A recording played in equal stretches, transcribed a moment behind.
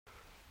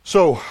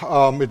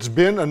It's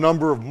been a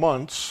number of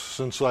months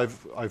since I've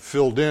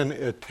filled in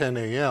at 10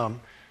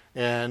 a.m.,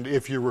 and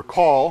if you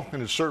recall,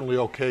 and it's certainly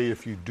okay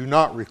if you do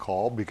not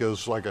recall,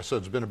 because like I said,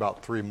 it's been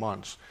about 3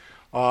 months,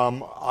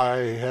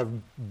 I have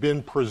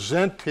been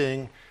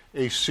presenting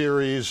a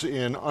series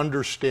in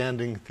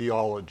Understanding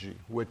Theology,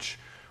 which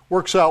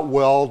works out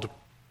well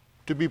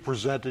to be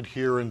presented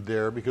here and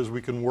there because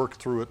we can work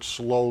through it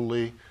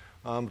slowly.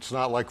 It's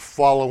not like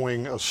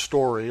following a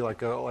story,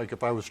 like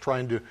if I was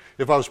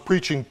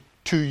preaching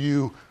to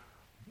you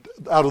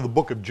out of the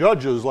book of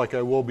Judges like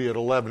I will be at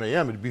 11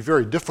 a.m., it'd be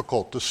very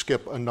difficult to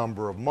skip a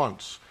number of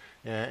months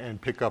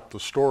and pick up the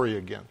story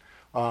again.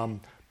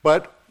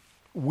 But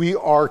we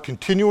are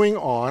continuing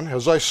on,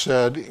 as I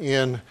said,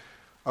 in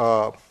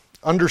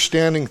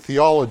Understanding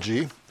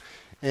Theology,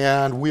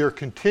 and we are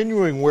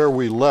continuing where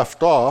we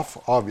left off,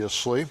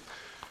 obviously,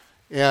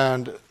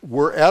 and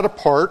we're at a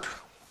part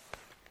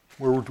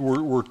where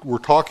we're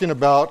talking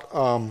about,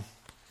 let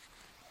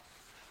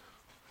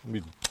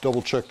me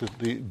double check that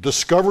the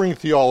Discovering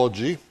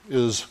Theology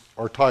is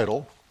our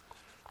title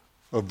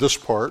of this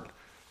part,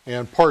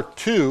 and part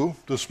 2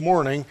 this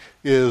morning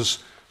is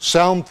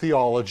Sound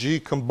Theology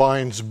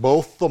Combines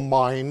Both the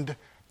Mind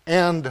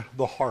and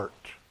the Heart.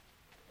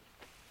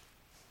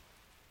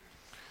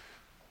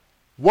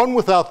 One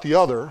without the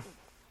other,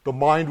 the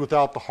mind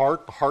without the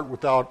heart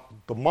without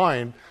the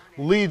mind,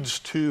 leads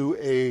to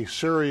a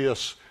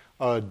serious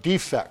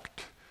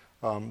defect.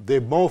 They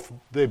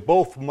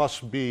both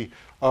must be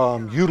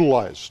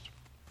utilized.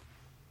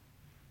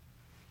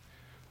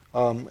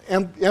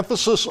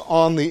 Emphasis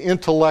on the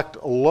intellect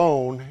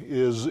alone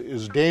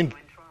is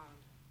dangerous.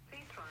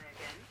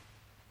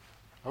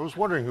 I was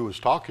wondering who was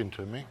talking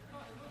to me.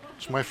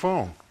 It's my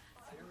phone.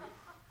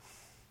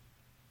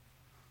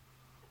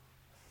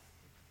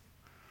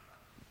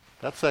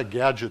 That's that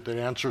gadget that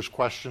answers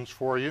questions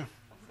for you.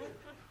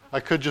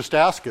 I could just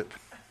ask it.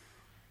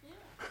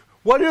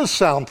 What is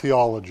sound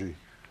theology?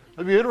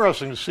 It'd be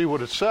interesting to see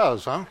what it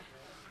says, huh?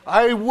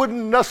 I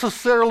wouldn't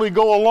necessarily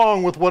go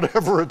along with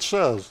whatever it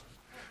says.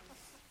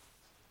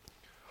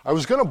 I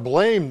was going to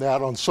blame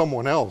that on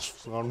someone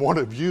else, on one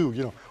of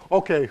you.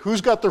 Okay,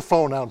 who's got their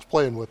phone out and is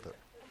playing with it?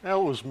 That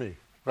was me.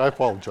 I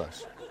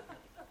apologize.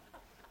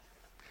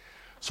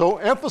 So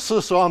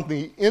emphasis on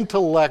the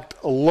intellect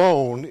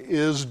alone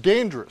is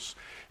dangerous.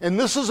 And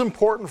this is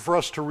important for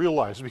us to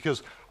realize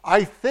because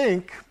I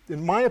think,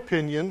 in my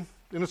opinion,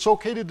 and it's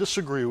okay to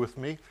disagree with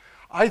me,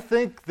 I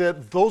think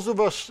that those of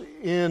us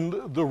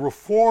in the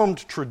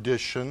Reformed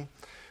tradition,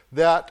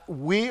 that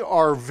we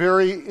are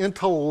very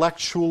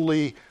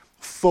intellectually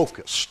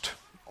focused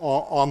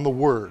on the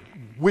Word,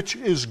 which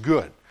is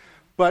good,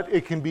 but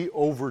it can be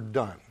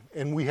overdone.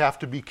 And we have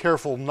to be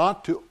careful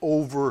not to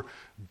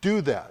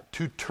overdo that,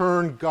 to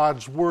turn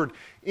God's Word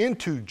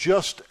into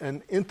just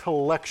an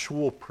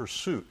intellectual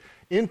pursuit,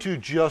 into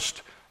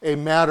just a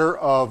matter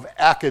of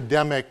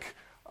academic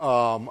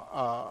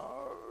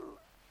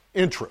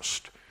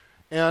interest.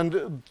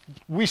 And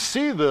we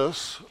see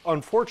this,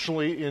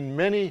 unfortunately, in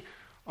many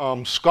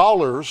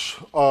scholars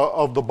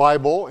of the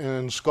Bible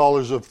and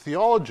scholars of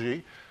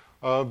theology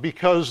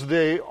because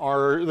they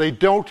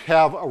don't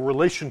have a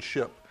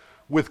relationship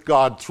with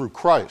God through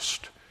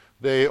Christ.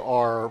 They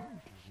are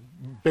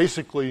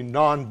basically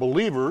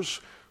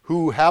non-believers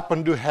who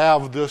happen to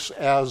have this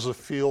as a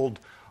field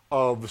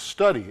of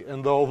study.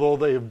 And although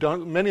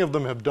many of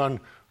them have done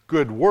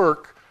good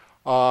work,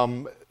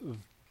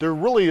 there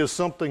really is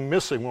something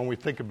missing when we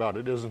think about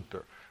it, isn't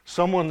there?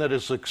 Someone that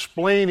is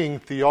explaining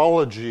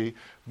theology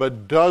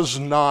but does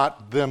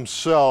not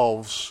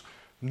themselves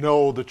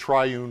know the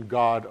triune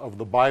God of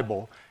the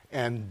Bible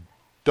and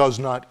does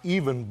not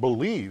even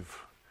believe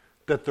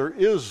that there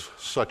is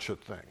such a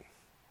thing.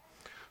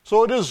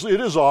 So it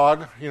is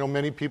odd.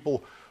 Many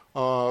people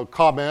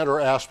comment or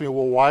ask me,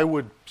 well, why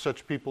would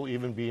such people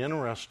even be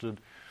interested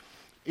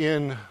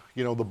in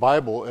the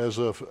Bible as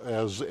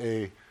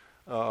a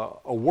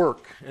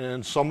work?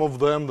 And some of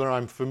them that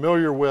I'm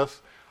familiar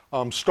with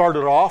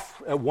started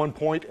off at one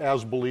point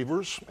as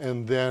believers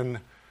and then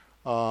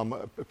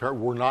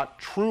were not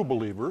true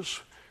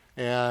believers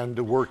and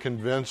were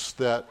convinced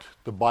that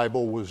the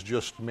Bible was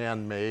just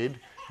man-made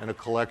and a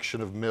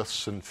collection of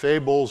myths and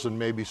fables and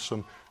maybe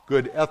some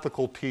good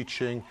ethical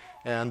teaching,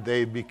 and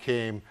they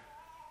became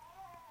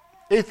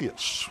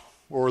atheists,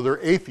 or their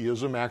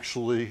atheism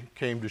actually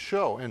came to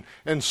show.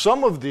 And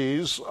some of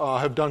these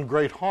have done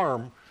great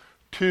harm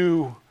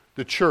to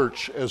the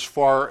church as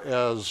far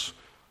as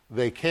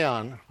they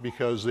can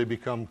because they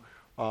become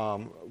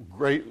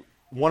great.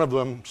 One of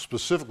them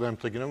specifically I'm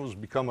thinking of has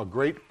become a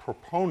great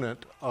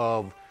proponent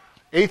of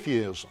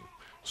atheism.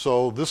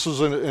 So this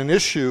is an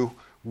issue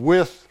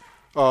with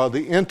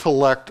the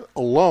intellect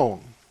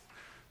alone.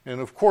 And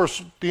of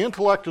course, the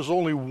intellect is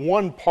only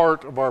one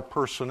part of our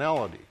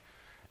personality.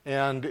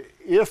 And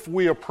if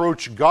we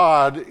approach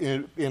God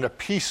in a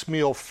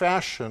piecemeal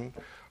fashion,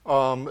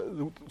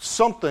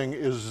 something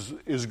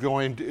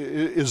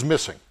is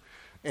missing.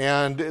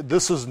 And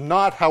this is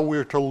not how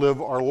we're to live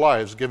our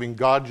lives, giving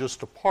God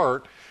just a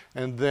part,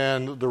 and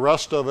then the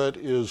rest of it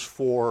is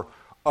for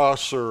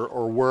us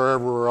or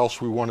wherever else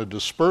we want to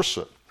disperse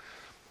it.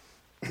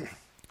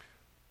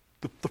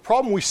 The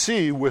problem we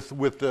see with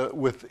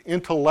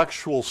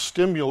intellectual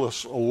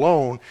stimulus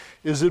alone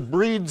is it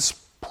breeds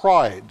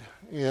pride,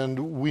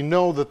 and we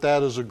know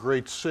that is a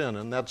great sin,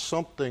 and that's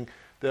something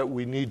that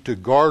we need to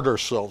guard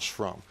ourselves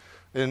from.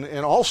 And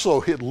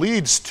also it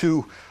leads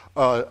to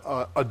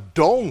a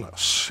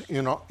dullness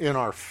in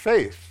our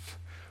faith.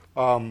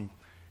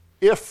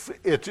 If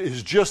it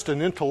is just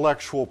an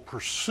intellectual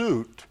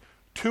pursuit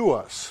to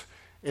us,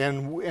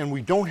 and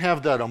we don't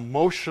have that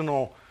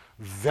emotional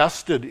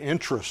vested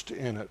interest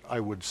in it, I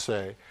would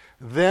say,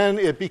 then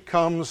it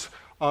becomes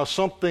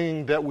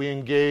something that we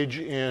engage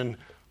in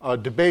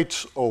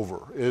debates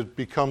over. It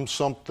becomes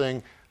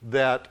something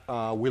that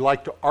we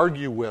like to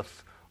argue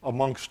with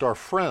amongst our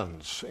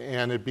friends,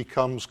 and it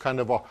becomes kind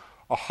of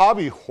a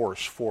hobby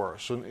horse for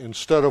us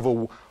instead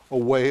of a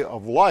way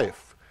of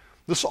life.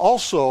 This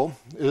also,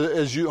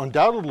 as you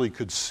undoubtedly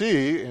could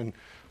see,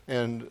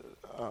 and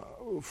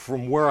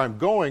from where I'm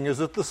going, is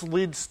that this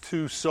leads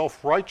to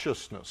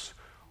self-righteousness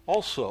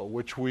also,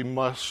 which we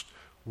must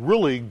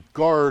really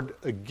guard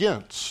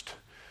against.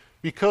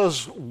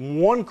 Because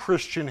one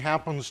Christian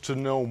happens to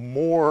know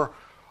more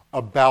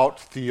about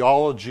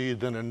theology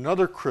than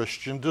another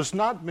Christian does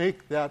not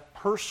make that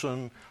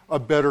person a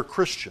better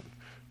Christian,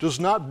 does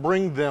not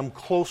bring them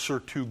closer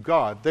to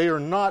God. They are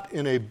not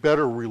in a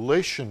better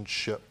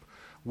relationship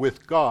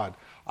with God.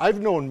 I've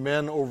known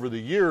men over the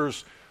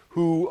years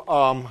who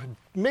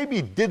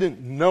maybe didn't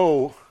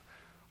know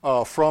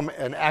from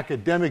an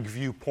academic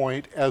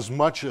viewpoint as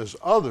much as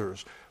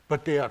others,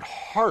 but they had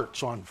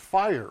hearts on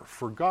fire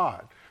for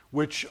God,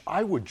 which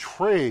I would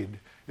trade.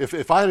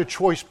 If I had a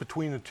choice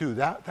between the two,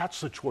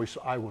 that's the choice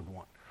I would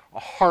want. A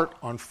heart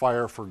on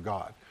fire for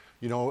God,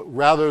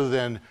 rather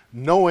than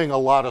knowing a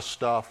lot of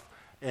stuff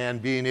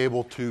and being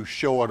able to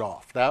show it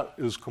off. That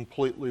is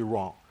completely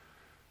wrong.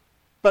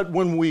 But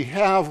when we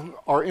have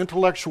our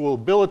intellectual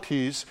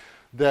abilities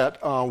that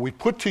we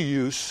put to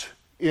use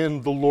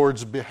in the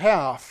Lord's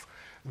behalf,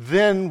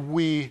 then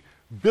we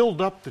build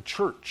up the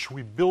church.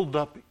 We build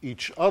up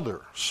each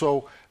other.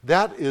 So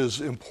that is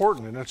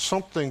important, and it's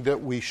something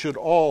that we should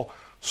all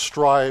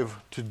strive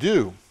to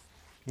do.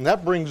 And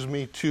that brings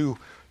me to,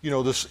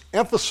 this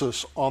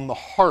emphasis on the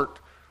heart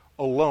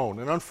alone.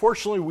 And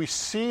unfortunately, we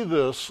see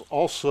this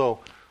also,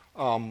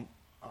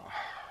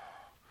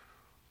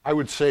 I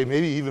would say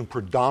maybe even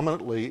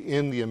predominantly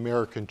in the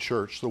American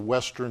church. The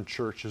Western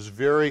church is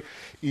very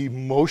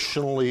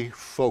emotionally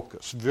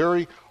focused,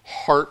 very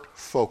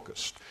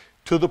heart-focused,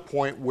 to the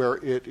point where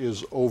it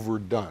is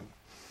overdone.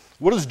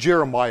 What does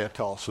Jeremiah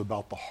tell us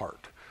about the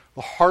heart?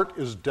 The heart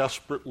is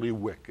desperately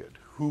wicked.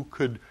 Who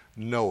could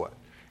know it?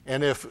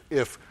 And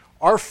if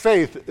our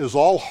faith is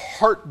all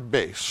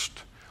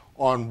heart-based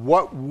on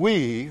what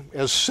we,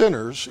 as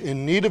sinners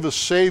in need of a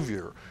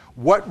Savior,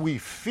 what we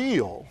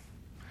feel,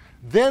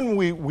 then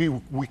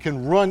we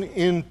can run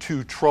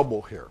into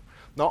trouble here.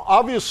 Now,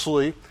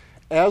 obviously,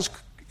 as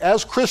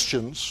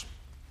Christians,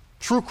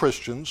 true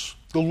Christians,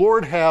 the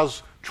Lord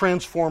has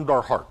transformed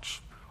our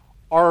hearts,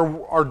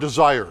 our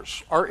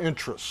desires, our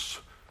interests.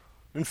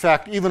 In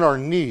fact, even our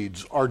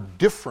needs are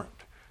different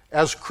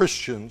as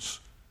Christians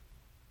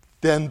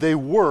than they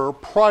were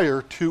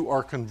prior to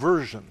our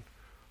conversion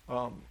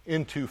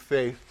into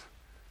faith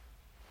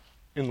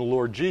in the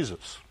Lord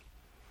Jesus.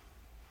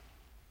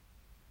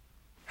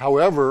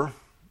 However,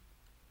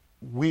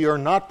 we are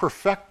not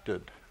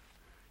perfected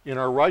in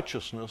our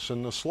righteousness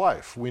in this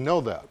life. We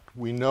know that.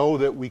 We know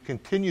that we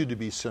continue to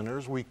be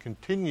sinners. We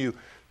continue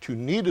to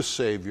need a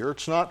Savior.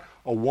 It's not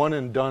a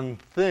one-and-done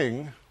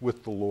thing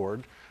with the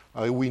Lord.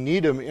 We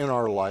need Him in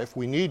our life.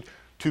 We need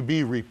to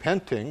be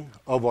repenting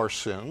of our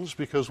sins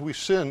because we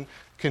sin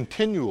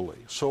continually.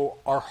 So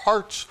our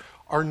hearts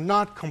are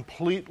not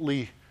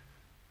completely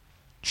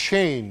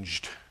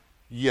changed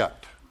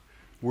yet.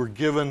 We're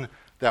given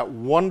that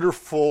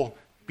wonderful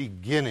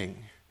beginning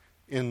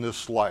in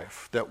this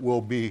life that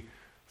will be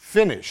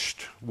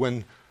finished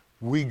when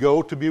we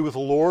go to be with the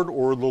Lord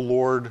or the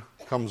Lord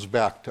comes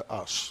back to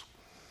us.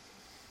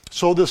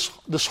 So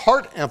this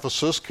heart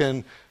emphasis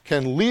can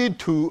lead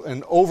to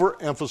an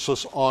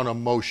overemphasis on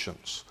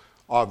emotions,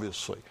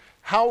 obviously.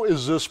 How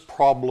is this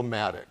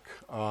problematic?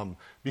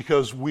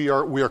 Because we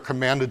are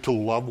commanded to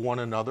love one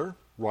another,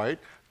 right?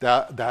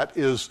 That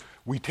is,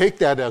 we take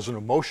that as an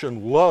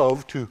emotion.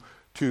 Love to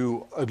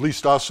at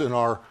least us in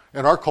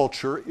our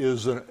culture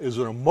is an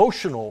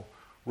emotional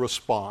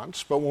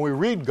response. But when we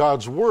read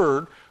God's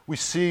Word, we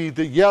see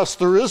that yes,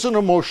 there is an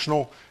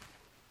emotional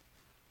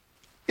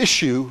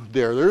issue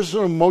there. There's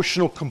an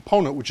emotional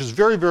component, which is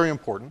very, very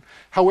important.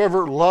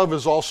 However, love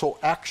is also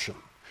action.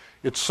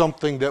 It's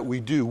something that we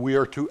do. We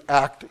are to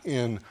act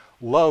in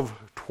love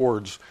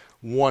towards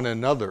one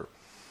another.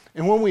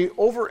 And when we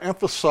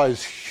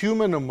overemphasize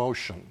human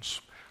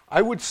emotions,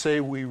 I would say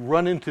we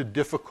run into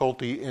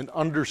difficulty in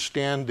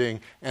understanding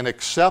and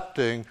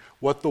accepting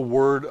what the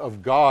Word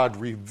of God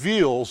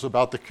reveals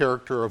about the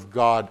character of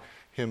God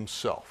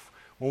Himself.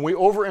 When we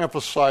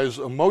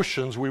overemphasize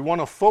emotions, we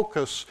want to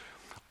focus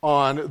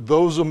on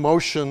those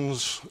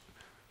emotions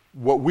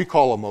what we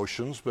call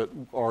emotions, but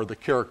are the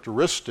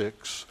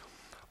characteristics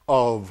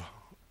of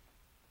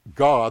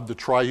God, the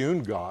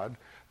triune God,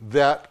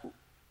 that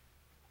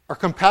are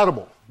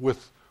compatible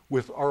with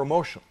our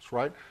emotions,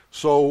 right?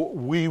 So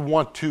we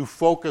want to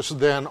focus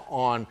then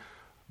on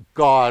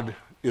God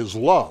is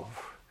love,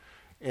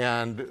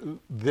 and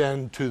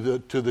then to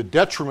the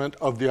detriment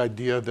of the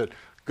idea that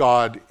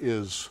God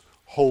is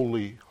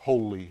holy,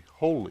 holy,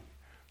 holy,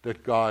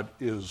 that God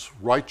is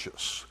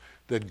righteous,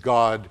 that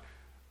God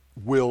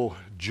will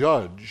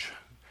judge,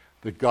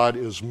 that God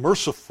is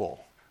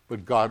merciful,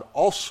 but God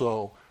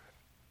also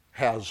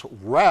has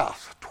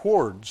wrath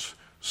towards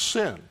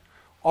sin.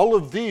 All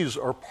of these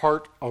are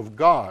part of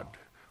God,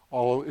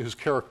 all of his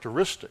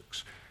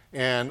characteristics.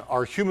 And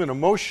our human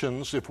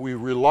emotions, if we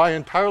rely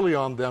entirely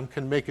on them,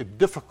 can make it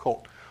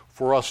difficult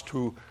for us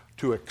to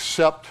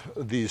accept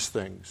these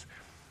things.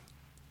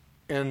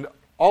 And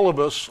all of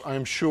us,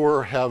 I'm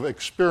sure, have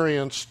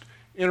experienced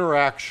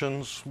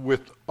interactions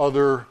with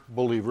other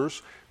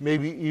believers,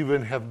 maybe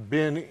even have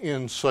been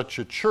in such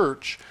a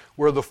church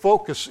where the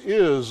focus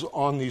is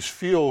on these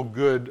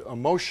feel-good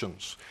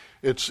emotions.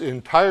 It's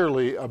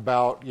entirely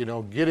about,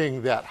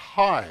 getting that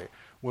high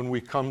when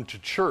we come to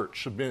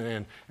church,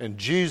 and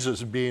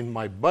Jesus being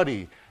my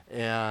buddy,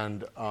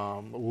 and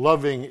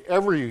loving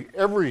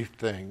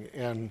everything.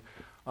 And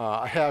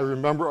I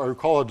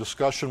recall a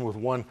discussion with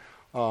one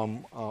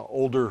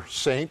older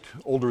saint,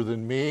 older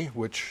than me,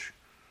 which,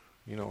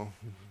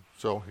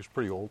 so he's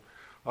pretty old,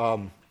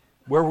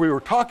 where we were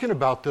talking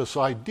about this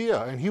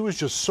idea, and he was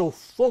just so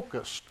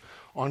focused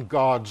on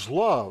God's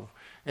love.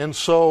 And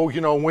so,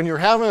 when you're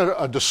having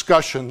a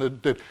discussion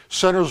that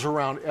centers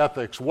around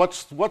ethics,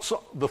 what's the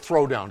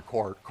throwdown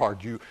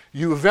card?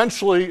 You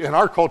eventually, in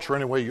our culture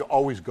anyway, you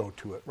always go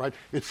to it, right?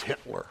 It's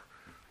Hitler,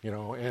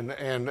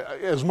 And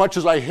as much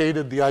as I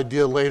hated the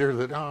idea later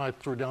that I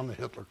threw down the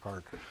Hitler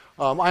card,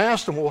 I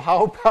asked him, well,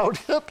 how about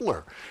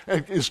Hitler?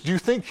 Do you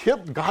think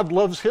God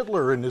loves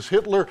Hitler, and is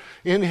Hitler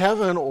in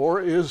heaven,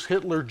 or is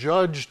Hitler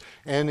judged,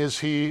 and is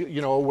he,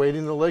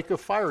 awaiting the lake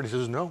of fire? And he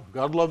says, no,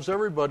 God loves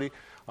everybody.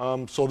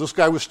 So this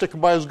guy was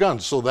sticking by his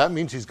guns. So that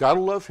means he's got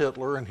to love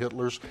Hitler, and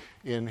Hitler's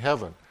in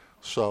heaven.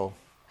 So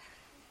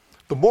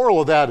the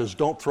moral of that is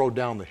don't throw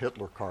down the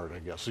Hitler card, I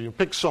guess. So you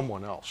pick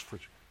someone else.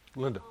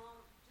 Linda. Just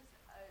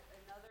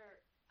another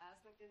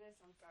aspect of this.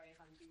 I'm sorry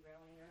if I'm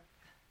derailing your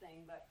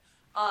thing, but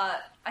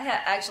I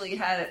actually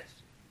had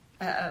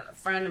a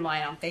friend of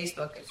mine on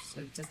Facebook,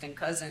 a distant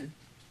cousin,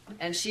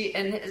 and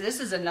this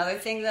is another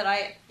thing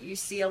that you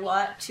see a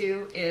lot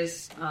too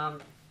is.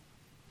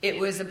 It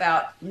was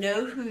about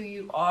know who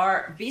you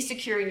are, be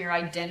secure in your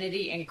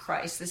identity in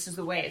Christ. This is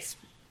the way it's,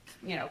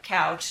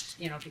 couched,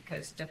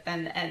 because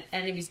defend the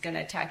enemy's going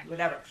to attack you,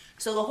 whatever.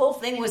 So the whole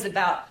thing was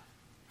about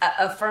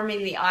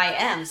affirming the I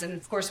ams. And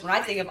of course, when I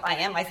think of I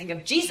am, I think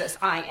of Jesus.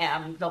 I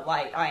am the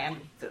light. I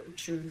am the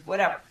truth,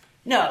 whatever.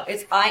 No,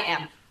 it's I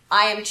am.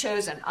 I am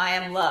chosen. I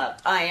am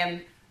loved. I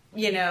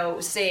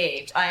am,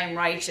 saved. I am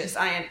righteous.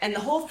 I am. And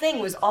the whole thing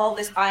was all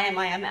this I am.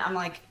 I'm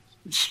like...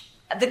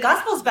 The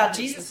gospel is about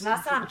Jesus,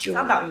 not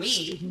about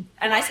me.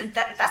 And I said,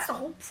 that's the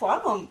whole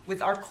problem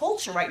with our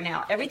culture right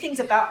now. Everything's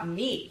about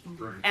me.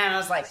 And I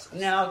was like,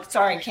 no,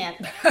 sorry,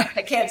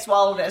 I can't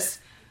swallow this,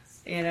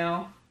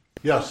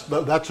 Yes,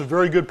 that's a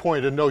very good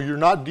point. And no, you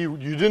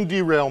didn't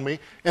derail me.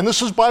 And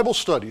this is Bible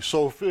study.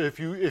 So if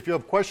you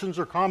have questions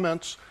or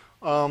comments,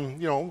 I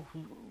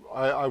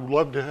would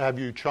love to have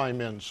you chime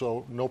in.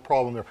 So no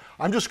problem there.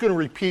 I'm just going to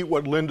repeat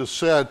what Linda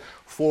said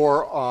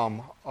for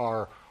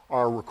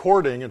our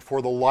recording and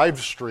for the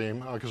live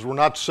stream, because we're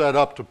not set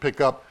up to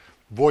pick up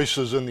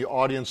voices in the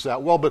audience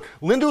that well. But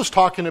Linda was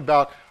talking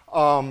about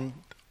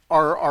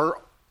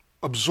our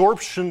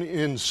absorption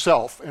in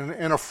self,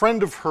 and a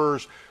friend of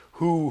hers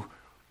who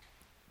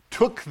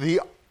took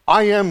the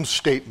I am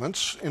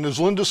statements, and as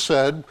Linda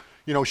said,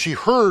 she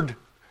heard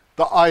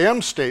the I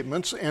am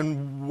statements,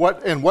 and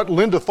what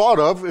Linda thought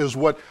of is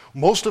what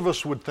most of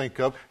us would think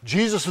of,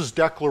 Jesus'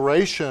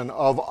 declaration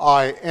of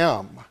I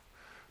am,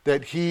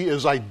 that he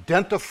is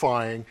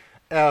identifying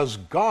as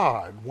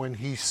God when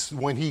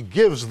he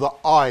gives the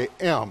I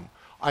am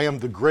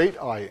the great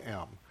I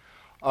am,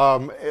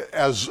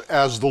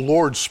 as the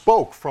Lord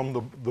spoke from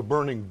the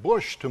burning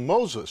bush to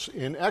Moses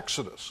in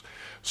Exodus.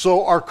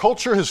 So our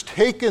culture has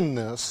taken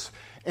this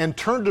and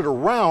turned it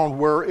around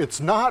where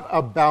it's not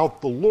about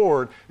the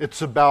Lord,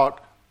 it's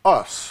about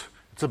us.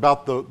 It's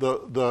about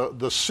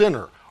the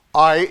sinner.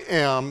 I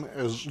am,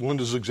 as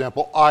Linda's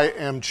example, I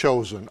am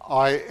chosen.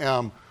 I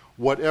am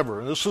whatever.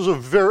 And this is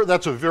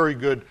that's a very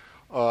good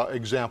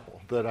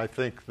example that I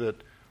think that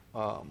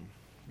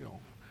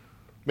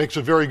makes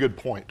a very good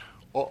point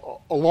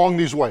along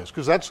these ways,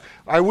 because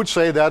I would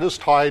say that is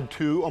tied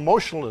to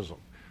emotionalism,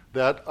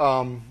 that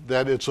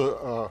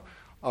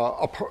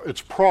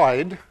it's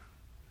pride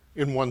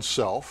in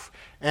oneself,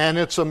 and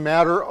it's a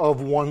matter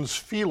of one's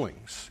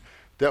feelings,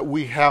 that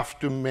we have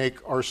to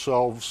make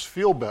ourselves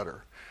feel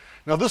better.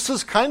 Now, this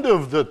is kind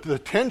of the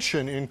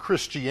tension in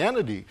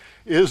Christianity,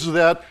 is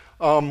that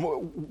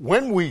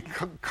when we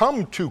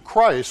come to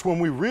Christ, when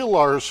we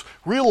realize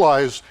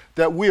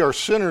that we are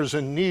sinners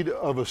in need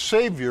of a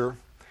Savior,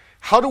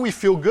 how do we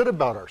feel good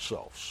about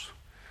ourselves?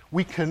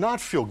 We cannot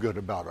feel good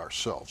about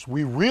ourselves.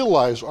 We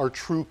realize our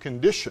true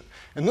condition.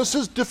 And this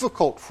is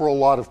difficult for a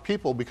lot of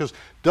people because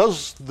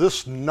does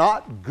this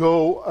not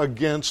go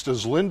against,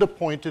 as Linda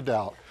pointed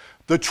out,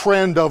 the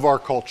trend of our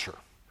culture?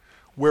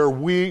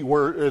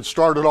 Where it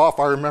started off,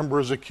 I remember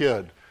as a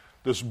kid,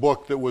 this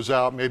book that was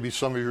out, maybe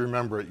some of you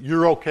remember it,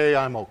 You're Okay,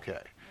 I'm Okay.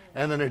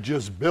 And then it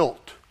just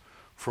built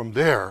from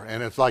there.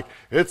 And it's like,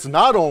 it's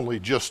not only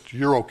just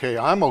you're okay,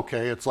 I'm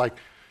okay, it's like,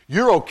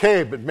 you're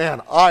okay, but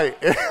man, I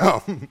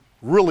am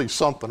really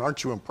something.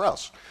 Aren't you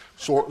impressed?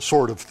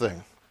 Sort of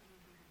thing.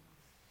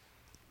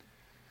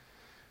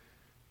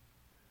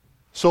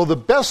 So the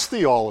best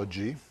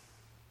theology,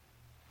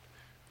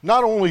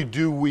 not only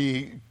do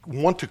we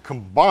want to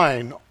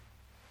combine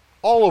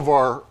all of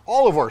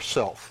our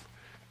self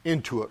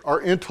into it,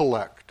 our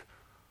intellect,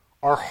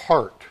 our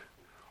heart,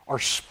 our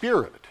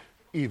spirit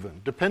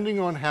even, depending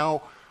on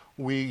how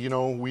we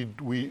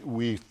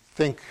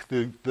think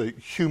the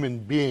human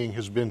being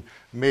has been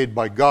made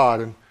by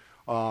God,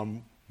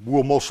 and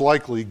we'll most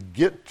likely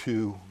get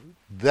to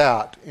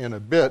that in a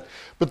bit.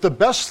 But the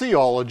best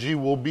theology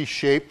will be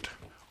shaped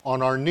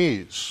on our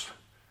knees,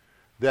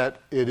 that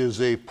it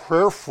is a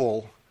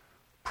prayerful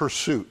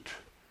pursuit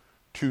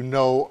to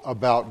know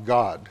about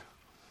God.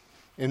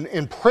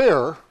 And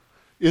prayer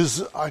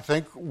is, I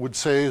think, would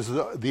say, is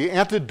the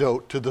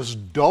antidote to this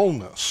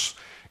dullness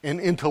and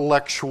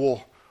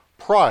intellectual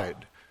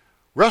pride.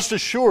 Rest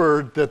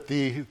assured that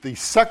the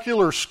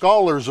secular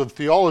scholars of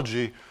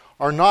theology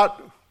are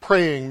not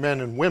praying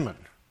men and women,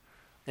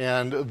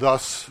 and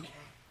thus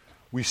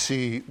we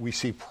see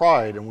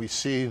pride and we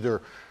see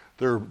their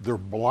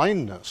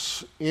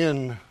blindness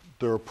in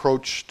their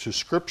approach to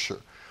Scripture.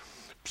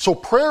 So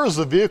prayer is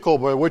the vehicle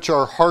by which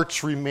our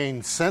hearts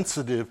remain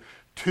sensitive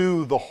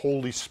to the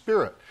Holy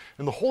Spirit.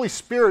 And the Holy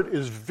Spirit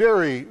is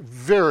very,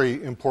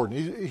 very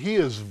important. He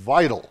is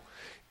vital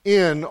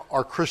in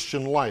our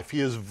Christian life. He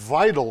is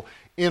vital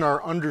in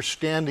our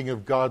understanding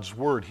of God's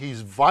Word.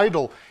 He's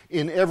vital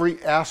in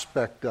every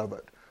aspect of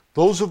it.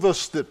 Those of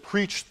us that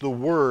preach the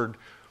Word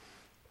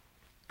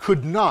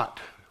could not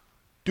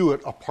do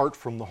it apart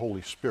from the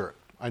Holy Spirit.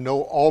 I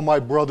know all my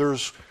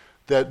brothers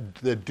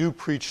that do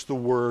preach the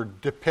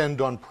Word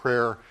depend on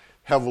prayer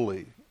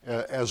heavily,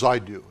 as I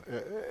do,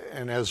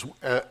 and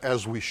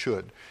as we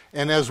should.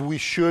 And as we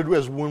should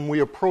as when we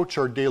approach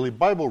our daily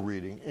Bible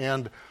reading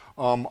and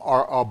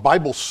our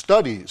Bible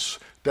studies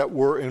that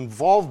we're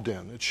involved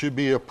in. It should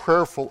be a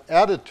prayerful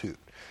attitude.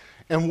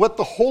 And what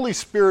the Holy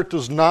Spirit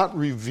does not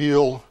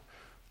reveal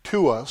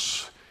to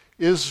us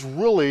is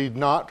really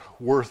not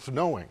worth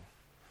knowing.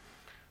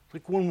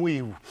 Like when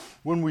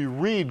we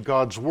read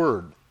God's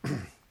Word,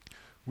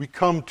 we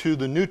come to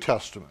the New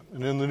Testament,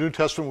 and in the New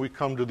Testament we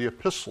come to the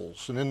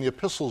epistles, and in the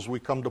epistles we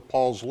come to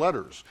Paul's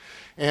letters.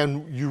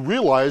 And you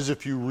realize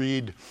if you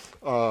read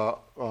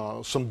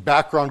some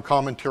background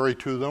commentary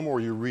to them, or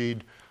you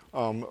read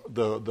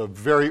the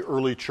very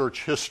early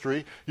church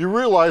history, you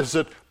realize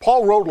that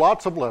Paul wrote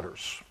lots of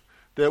letters,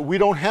 that we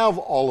don't have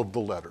all of the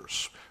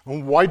letters.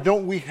 And why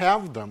don't we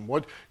have them?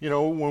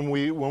 When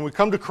we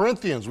come to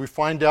Corinthians, we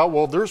find out,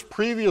 well, there's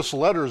previous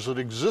letters that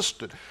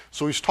existed.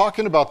 So he's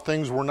talking about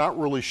things we're not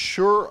really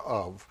sure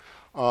of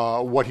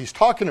what he's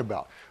talking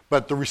about.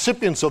 But the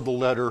recipients of the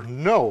letter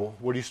know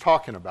what he's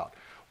talking about.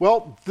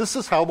 Well, this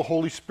is how the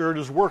Holy Spirit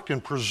has worked in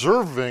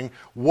preserving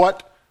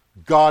what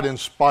God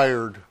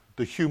inspired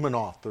the human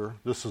author,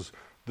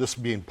 this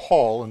being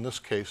Paul in this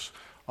case,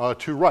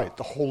 to write.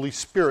 The Holy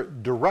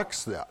Spirit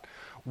directs that.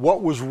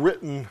 What was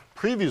written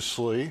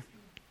previously,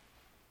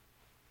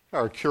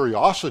 our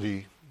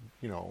curiosity,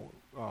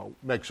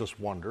 makes us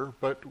wonder,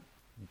 but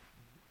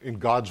in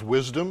God's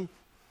wisdom,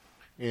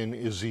 in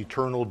His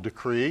eternal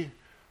decree,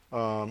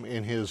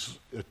 in His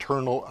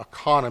eternal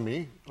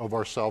economy of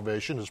our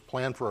salvation, His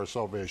plan for our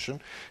salvation,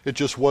 it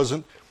just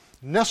wasn't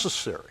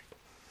necessary.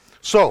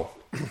 So,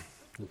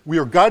 we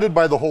are guided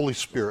by the Holy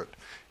Spirit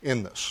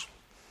in this.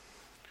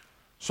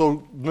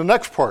 So, the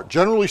next part,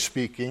 generally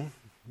speaking,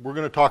 we're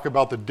going to talk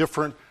about the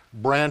different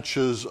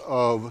branches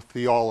of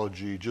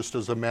theology, just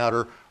as a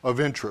matter of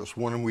interest.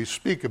 When we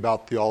speak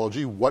about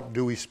theology, what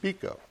do we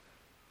speak of?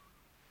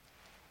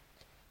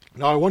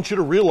 Now, I want you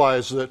to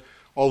realize that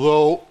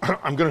although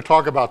I'm going to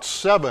talk about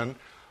 7,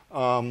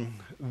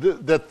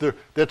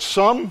 that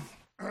some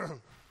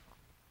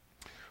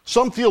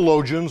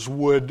theologians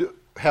would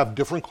have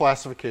different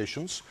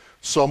classifications.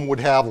 Some would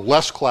have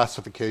less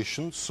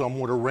classifications. Some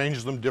would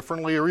arrange them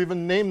differently or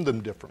even name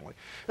them differently.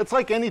 It's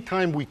like any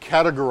time we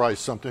categorize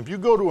something. If you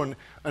go to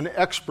an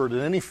expert in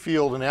any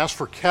field and ask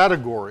for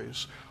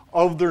categories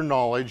of their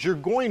knowledge, you're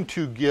going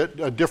to get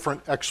a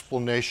different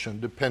explanation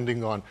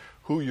depending on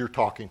who you're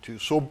talking to.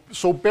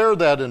 So bear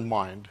that in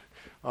mind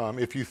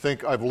if you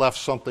think I've left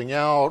something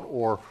out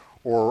or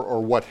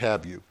what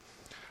have you.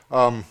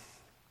 The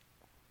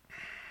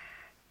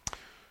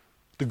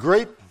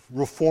great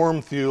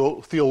Reformed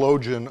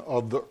theologian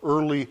of the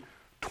early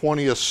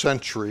 20th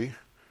century,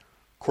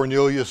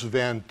 Cornelius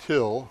Van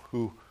Til,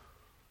 who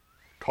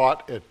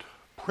taught at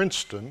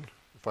Princeton,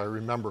 if I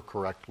remember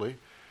correctly,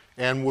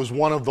 and was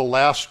one of the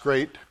last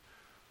great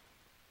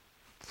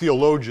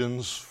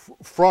theologians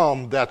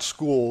from that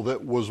school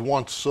that was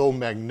once so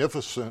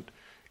magnificent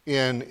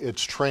in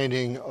its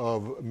training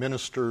of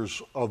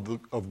ministers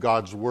of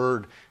God's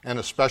Word, and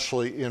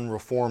especially in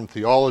Reformed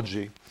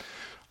theology.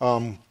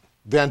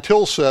 Van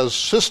Til says,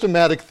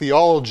 systematic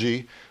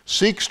theology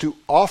seeks to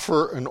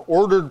offer an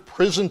ordered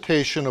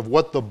presentation of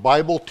what the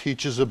Bible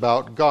teaches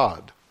about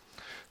God.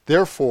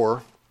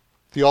 Therefore,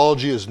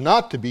 theology is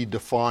not to be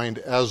defined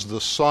as the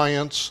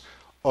science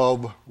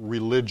of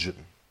religion.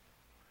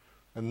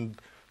 And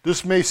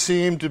this may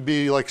seem to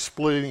be like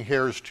splitting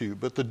hairs to you,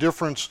 but the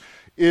difference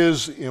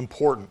is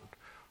important.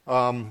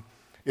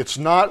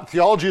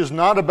 Theology is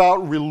not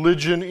about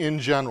religion in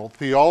general.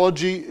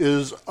 Theology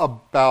is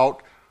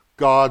about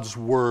God's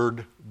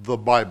Word, the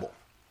Bible.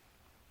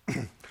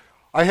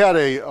 I had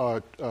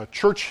a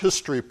church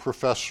history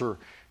professor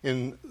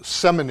in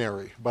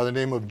seminary by the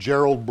name of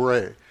Gerald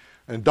Bray.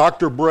 And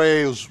Dr.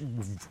 Bray is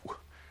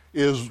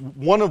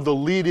one of the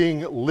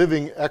leading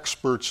living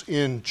experts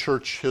in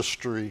church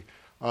history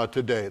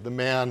today. The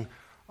man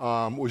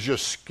was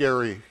just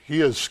scary. He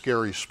is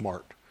scary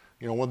smart.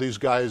 You know, one of these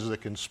guys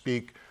that can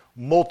speak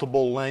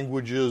multiple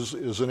languages,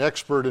 is an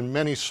expert in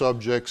many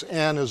subjects,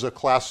 and is a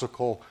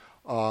classical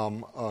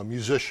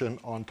musician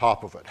on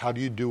top of it. How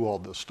do you do all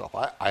this stuff?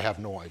 I have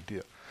no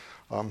idea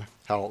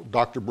how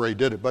Dr. Bray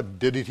did it, but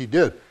did it, he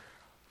did.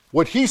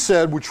 What he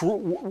said, which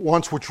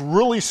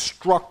really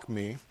struck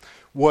me,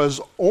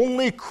 was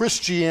only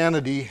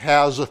Christianity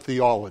has a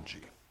theology.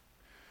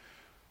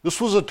 This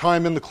was a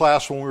time in the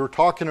class when we were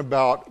talking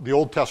about the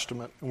Old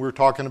Testament, and we were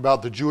talking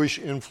about the Jewish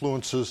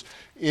influences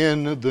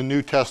in the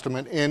New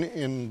Testament and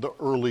in the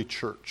early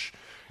church.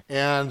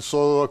 And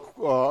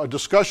so a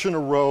discussion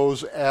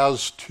arose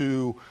as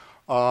to,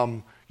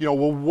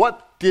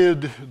 what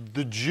did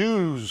the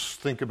Jews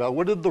think about?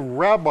 What did the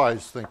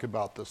rabbis think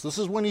about this? This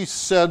is when he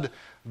said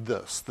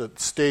this, that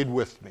stayed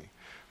with me,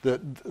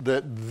 that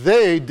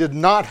they did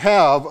not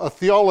have a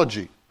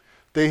theology.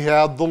 They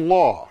had the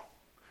law.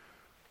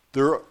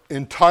 Their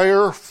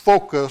entire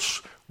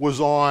focus was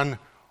on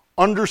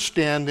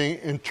understanding,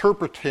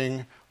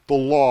 interpreting the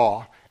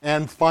law,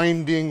 and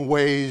finding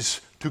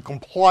ways to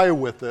comply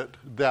with it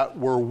that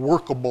were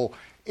workable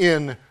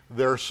in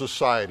their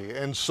society.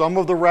 And some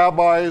of the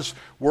rabbis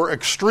were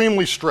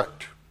extremely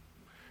strict,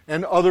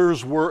 and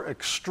others were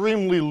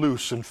extremely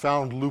loose and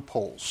found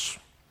loopholes.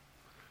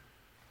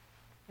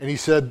 And he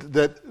said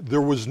that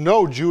there was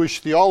no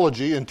Jewish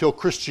theology until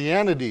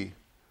Christianity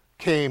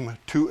came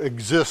to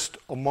exist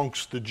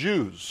amongst the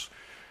Jews.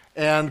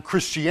 And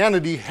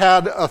Christianity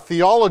had a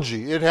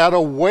theology. It had a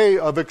way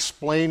of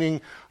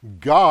explaining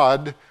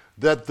God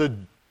that the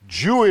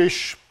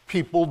Jewish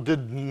people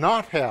did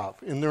not have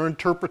in their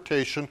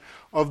interpretation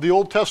of the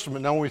Old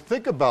Testament. Now, when we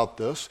think about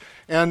this,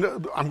 and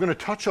I'm going to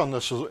touch on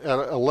this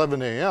at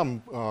 11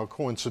 a.m.,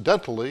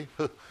 coincidentally,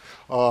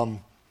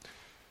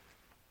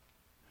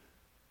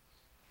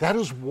 that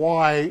is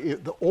why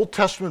the Old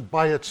Testament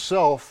by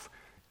itself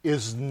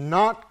is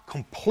not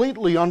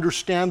completely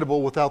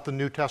understandable without the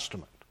New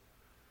Testament.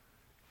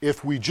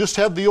 If we just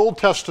have the Old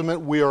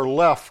Testament, we are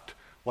left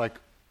like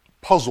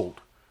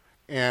puzzled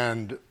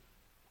and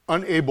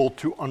unable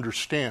to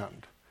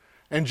understand.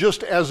 And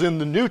just as in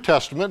the New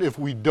Testament, if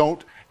we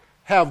don't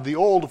have the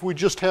Old, if we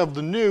just have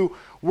the New,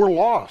 we're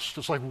lost.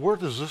 It's like, where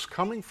is this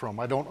coming from?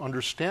 I don't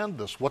understand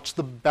this. What's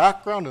the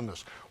background in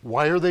this?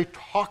 Why are they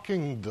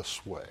talking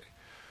this way?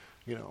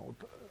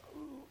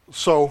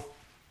 So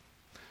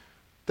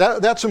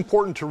that's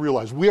important to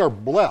realize. We are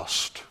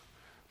blessed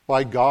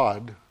by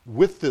God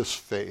with this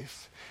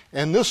faith.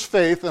 And this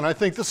faith, and I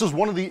think this is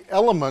one of the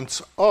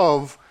elements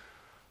of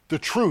the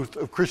truth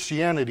of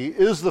Christianity,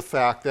 is the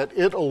fact that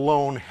it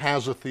alone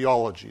has a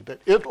theology, that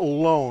it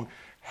alone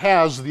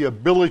has the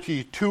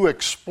ability to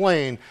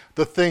explain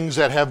the things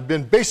that have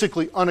been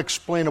basically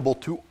unexplainable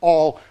to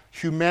all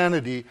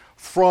humanity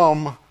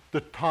from the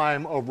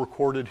time of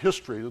recorded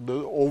history,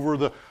 over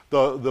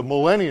the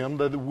millennium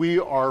that we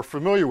are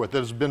familiar with, that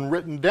has been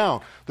written down,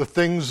 the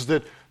things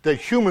that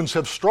humans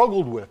have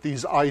struggled with,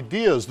 these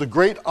ideas, the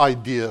great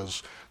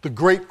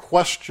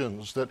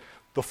questions that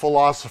the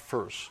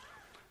philosophers,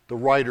 the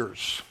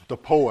writers, the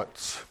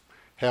poets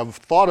have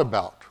thought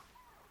about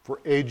for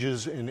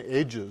ages and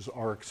ages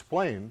are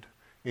explained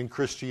in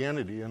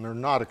Christianity, and they're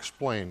not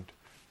explained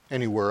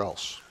anywhere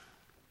else.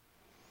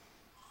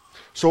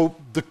 So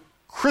the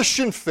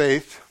Christian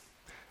faith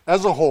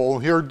as a whole,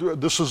 here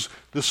this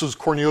is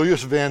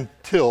Cornelius Van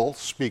Til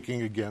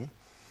speaking again.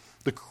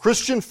 The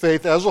Christian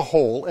faith as a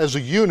whole, as a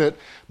unit,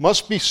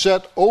 must be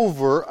set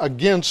over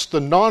against the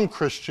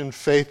non-Christian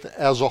faith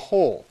as a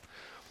whole.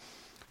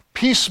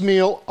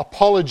 Piecemeal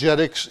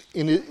apologetics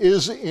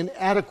is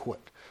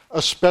inadequate,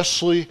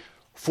 especially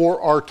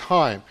for our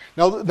time.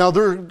 Now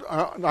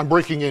I'm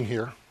breaking in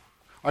here.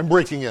 I'm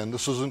breaking in.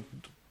 This isn't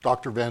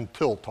Dr. Van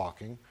Til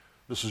talking.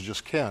 This is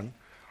just Ken.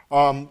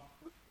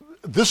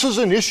 this is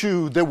an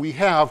issue that we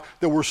have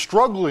that we're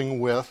struggling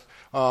with,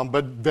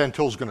 but Van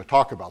Til's going to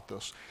talk about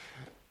this,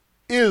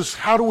 is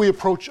how do we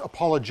approach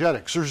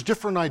apologetics? There's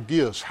different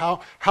ideas.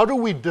 How do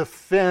we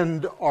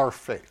defend our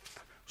faith,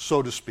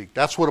 so to speak?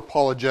 That's what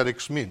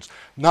apologetics means.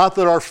 Not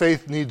that our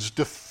faith needs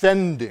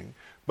defending,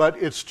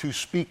 but it's to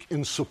speak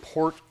in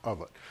support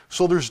of it.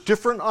 So there's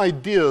different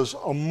ideas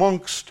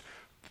amongst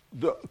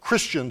the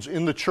Christians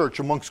in the church,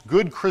 amongst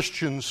good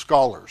Christian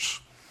scholars,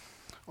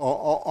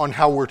 on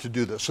how we're to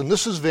do this. And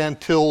this is Van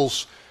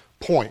Til's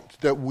point,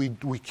 that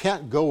we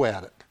can't go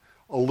at it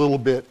a little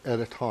bit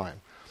at a time.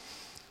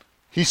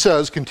 He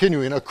says,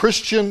 continuing, a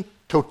Christian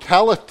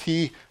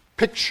totality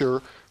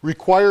picture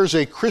requires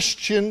a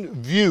Christian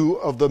view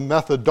of the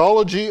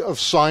methodology of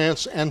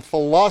science and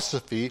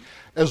philosophy,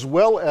 as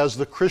well as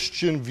the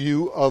Christian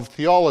view of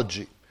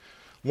theology.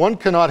 One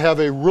cannot have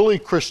a really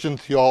Christian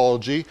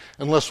theology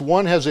unless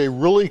one has a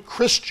really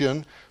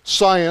Christian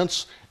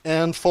science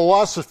and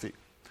philosophy.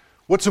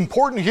 What's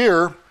important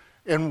here,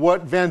 and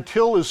what Van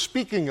Til is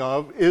speaking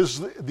of,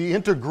 is the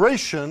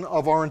integration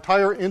of our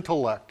entire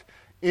intellect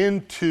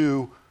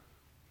into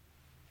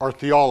our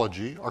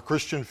theology, our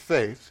Christian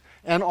faith,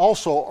 and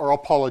also our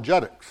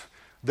apologetics.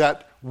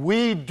 That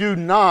we do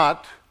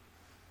not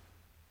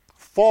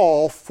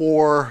fall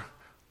for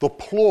the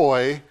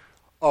ploy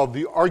of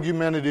the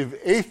argumentative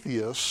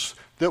atheists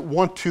that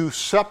want to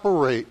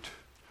separate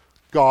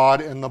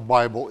God and the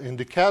Bible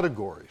into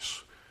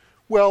categories.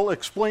 Well,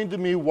 explain to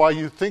me why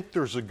you think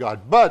there's a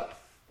God, but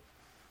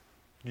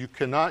you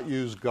cannot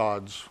use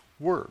God's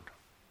word.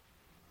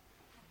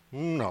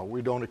 No,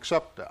 we don't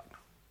accept that.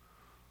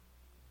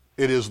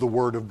 It is the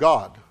word of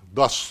God.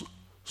 Thus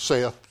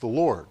saith the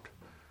Lord.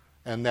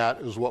 And that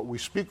is what we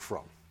speak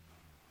from.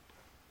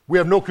 We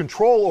have no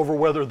control over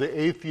whether the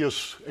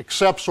atheist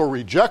accepts or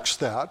rejects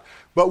that,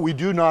 but we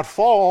do not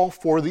fall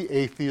for the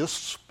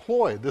atheist's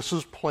ploy. This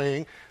is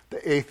playing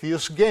the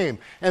atheist game.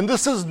 And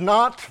this is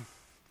not,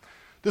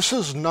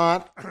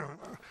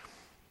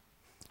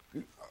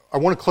 I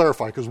want to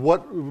clarify, because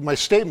what my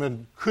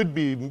statement could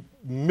be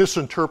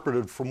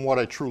misinterpreted from what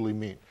I truly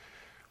mean.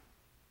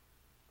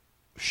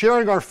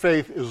 Sharing our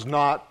faith is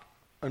not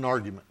an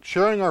argument.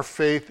 Sharing our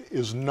faith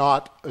is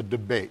not a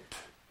debate.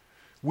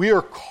 We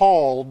are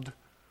called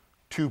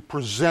to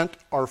present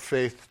our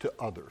faith to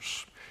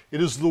others.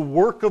 It is the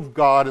work of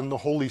God and the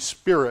Holy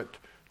Spirit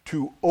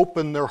to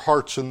open their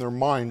hearts and their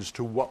minds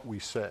to what we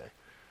say.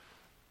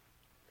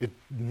 It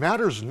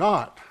matters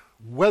not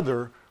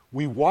whether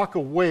we walk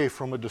away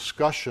from a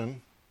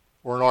discussion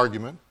or an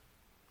argument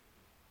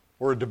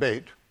or a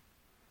debate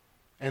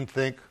and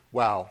think,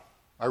 wow,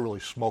 I really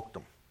smoked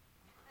them.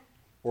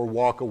 Or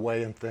walk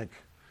away and think,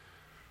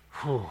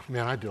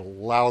 man, I did a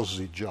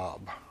lousy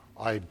job.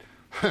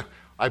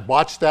 I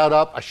botched that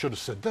up. I should have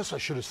said this. I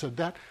should have said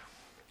that.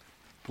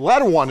 The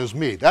latter one is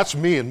me. That's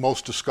me in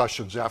most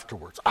discussions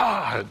afterwards.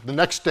 The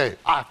next day,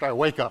 after I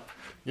wake up,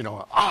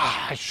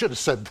 I should have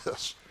said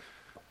this.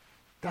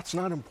 That's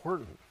not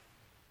important.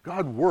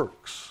 God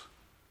works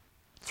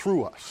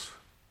through us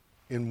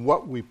in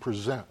what we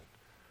present.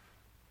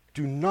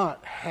 Do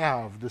not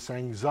have this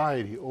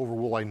anxiety over,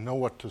 will I know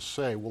what to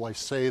say? Will I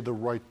say the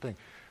right thing?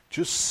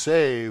 Just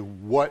say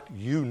what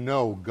you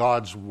know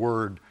God's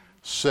word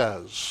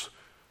says,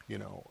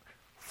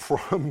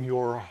 from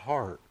your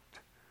heart,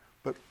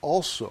 but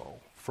also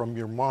from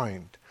your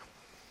mind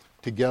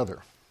together.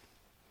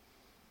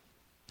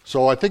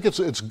 So I think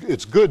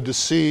it's good to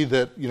see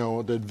that,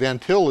 that Van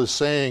Til is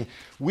saying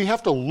we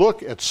have to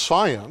look at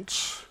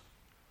science,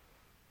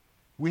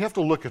 we have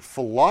to look at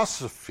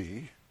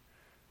philosophy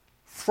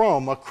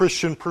from a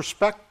Christian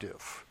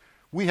perspective.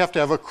 We have to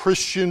have a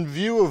Christian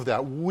view of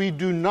that. We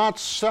do not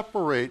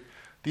separate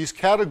these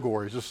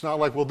categories. It's not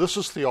like, well, this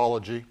is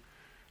theology,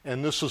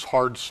 and this is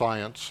hard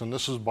science, and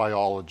this is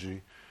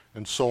biology,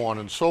 and so on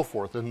and so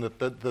forth, and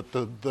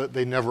that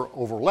they never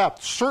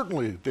overlap.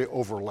 Certainly they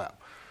overlap.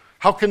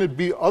 How can it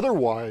be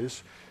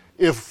otherwise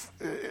if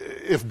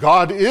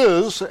God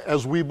is,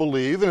 as we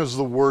believe, and as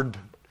the Word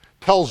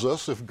tells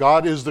us, if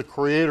God is the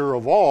creator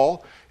of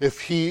all,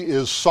 if he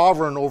is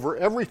sovereign over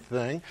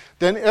everything,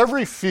 then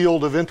every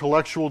field of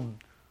intellectual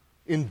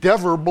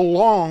endeavor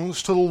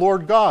belongs to the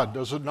Lord God,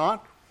 does it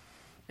not?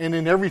 And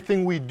in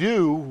everything we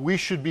do, we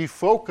should be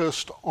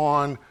focused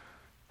on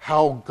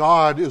how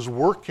God is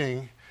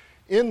working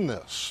in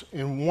this.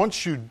 And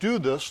once you do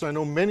this, I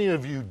know many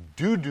of you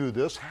do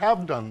this,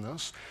 have done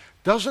this,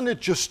 doesn't it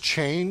just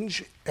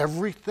change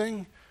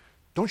everything?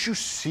 Don't you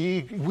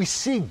see? We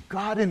see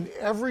God in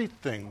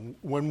everything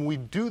when we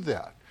do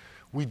that.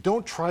 We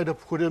don't try to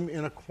put him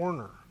in a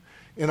corner,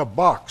 in a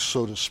box,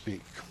 so to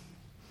speak.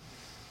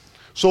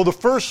 So the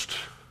first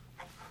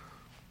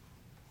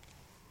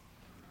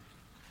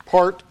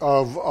part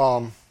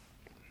of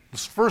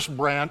this first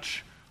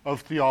branch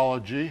of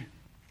theology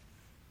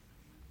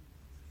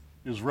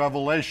is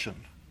Revelation.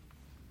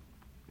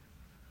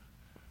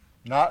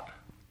 Not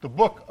the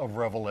book of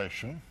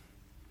Revelation.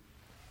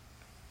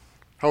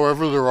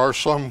 However, there are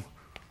some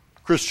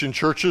Christian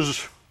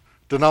churches,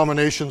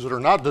 denominations that are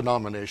not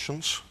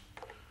denominations,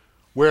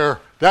 where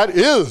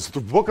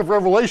the book of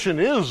Revelation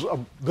is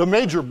the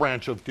major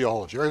branch of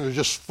theology, right? They're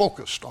just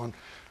focused on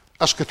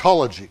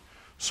eschatology.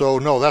 So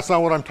no, that's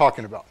not what I'm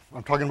talking about.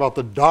 I'm talking about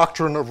the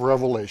doctrine of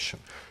revelation,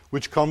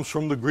 which comes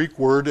from the Greek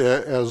word,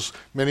 as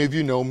many of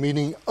you know,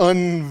 meaning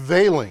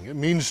unveiling. It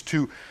means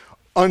to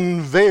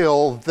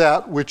unveil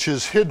that which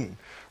is hidden.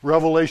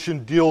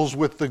 Revelation deals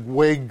with the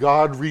way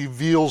God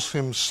reveals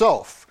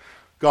himself.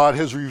 God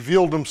has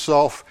revealed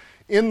himself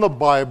in the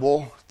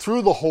Bible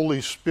through the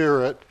Holy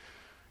Spirit,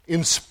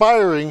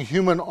 inspiring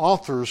human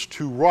authors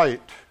to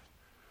write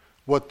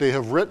what they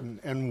have written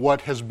and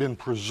what has been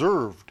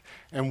preserved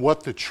and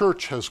what the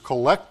church has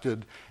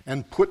collected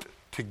and put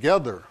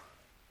together.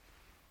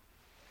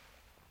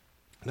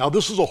 Now,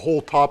 this is a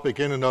whole topic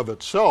in and of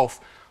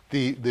itself,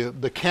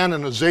 the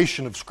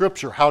canonization of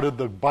Scripture. How did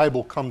the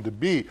Bible come to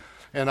be?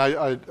 And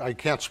I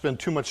can't spend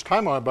too much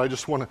time on it, but I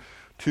just want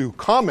to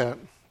comment,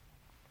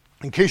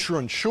 in case you're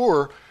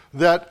unsure,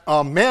 that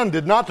man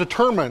did not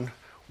determine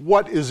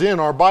what is in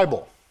our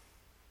Bible.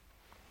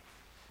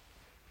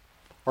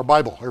 Our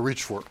Bible, I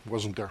reached for it,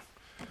 wasn't there.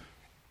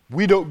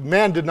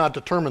 Man did not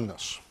determine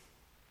this.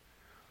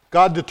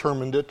 God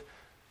determined it.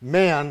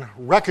 Man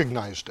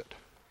recognized it.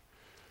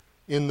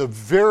 In the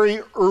very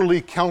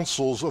early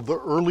councils of the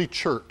early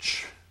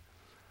church,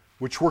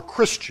 which were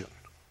Christian,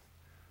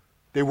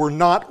 they were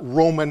not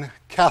Roman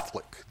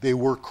Catholic. They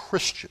were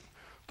Christian.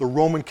 The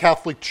Roman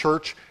Catholic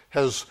Church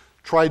has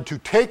tried to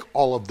take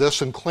all of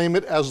this and claim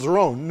it as their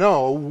own.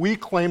 No, we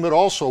claim it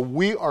also.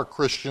 We are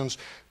Christians.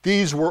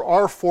 These were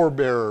our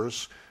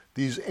forebears,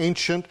 these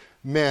ancient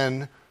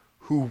men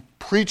who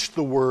preached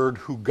the word,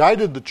 who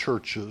guided the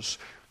churches,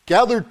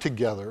 gathered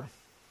together.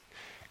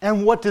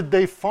 And what did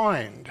they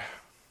find?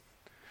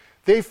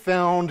 They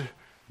found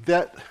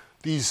that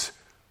these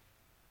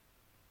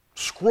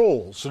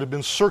scrolls that had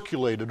been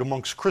circulated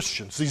amongst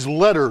Christians, these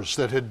letters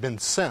that had been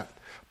sent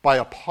by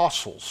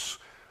apostles,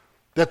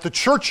 that the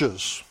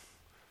churches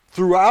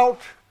throughout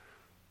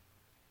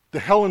the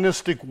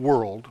Hellenistic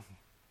world,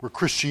 where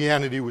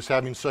Christianity was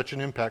having such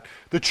an impact,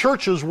 the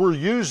churches were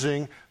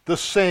using the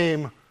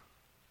same,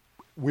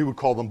 we would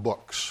call them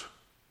books,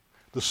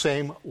 the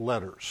same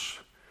letters,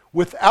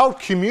 without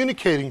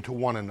communicating to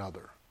one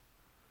another.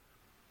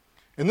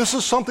 And this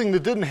is something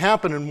that didn't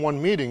happen in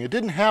one meeting. It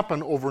didn't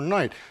happen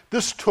overnight.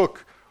 This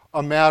took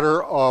a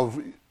matter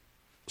of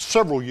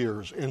several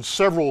years and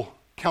several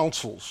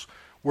councils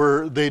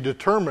where they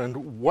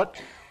determined what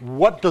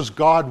does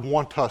God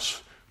want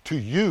us to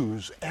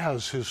use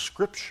as his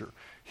scripture.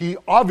 He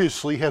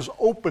obviously has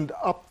opened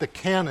up the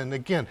canon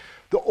again.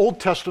 The Old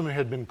Testament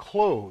had been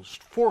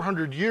closed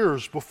 400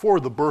 years before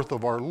the birth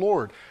of our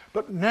Lord.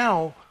 But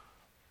now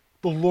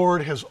the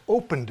Lord has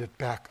opened it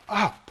back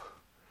up.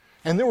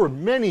 And there were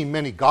many,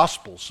 many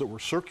gospels that were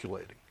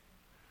circulating.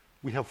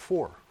 We have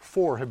four.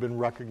 Four have been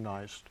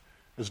recognized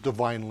as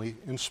divinely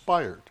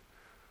inspired.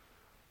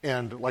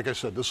 And like I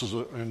said, this is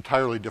an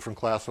entirely different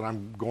class, and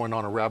I'm going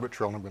on a rabbit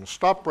trail, and I'm going to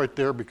stop right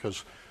there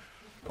because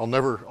I'll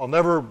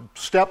never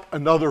step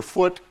another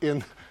foot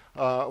in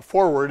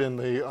forward in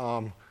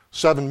the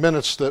 7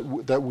 minutes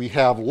that we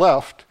have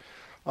left.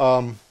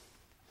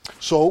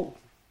 So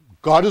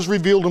God has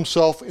revealed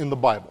himself in the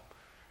Bible,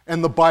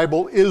 and the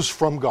Bible is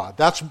from God.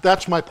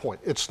 That's my point.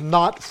 It's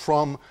not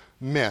from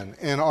men,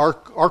 and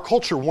our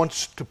culture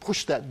wants to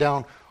push that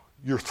down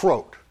your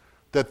throat,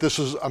 that this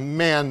is a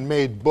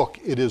man-made book.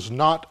 It is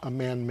not a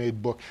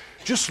man-made book.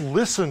 Just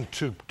listen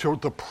to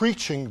the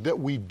preaching that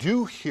we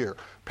do here.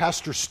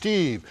 Pastor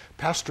Steve,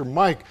 Pastor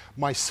Mike,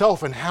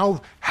 myself, and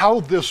how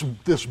this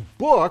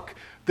book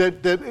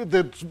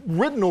that's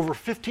written over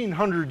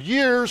 1,500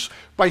 years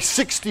by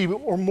 60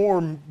 or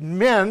more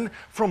men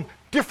from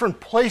different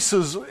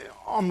places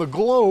on the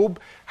globe,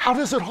 how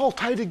does it all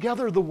tie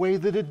together the way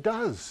that it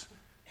does?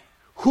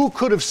 Who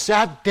could have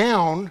sat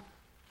down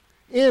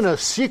in a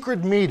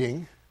secret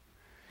meeting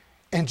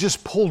and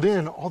just pulled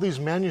in all these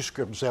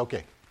manuscripts and say,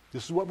 okay,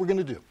 this is what we're going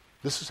to do.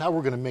 This is how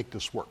we're going to make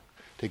this work.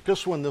 Take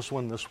this one, this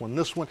one, this one,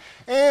 this one,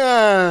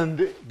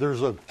 and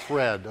there's a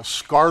thread, a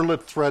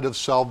scarlet thread of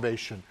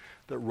salvation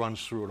that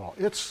runs through it all.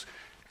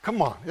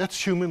 Come on,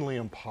 it's humanly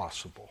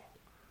impossible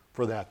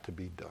for that to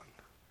be done.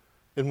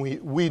 And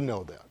we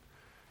know that.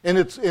 And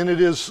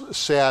it is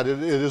sad,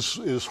 it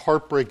is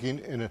heartbreaking,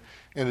 and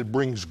it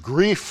brings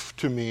grief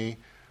to me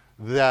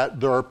that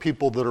there are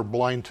people that are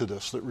blind to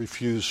this, that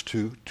refuse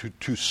to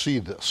see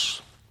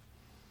this.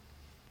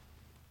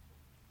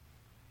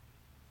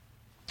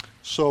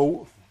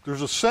 So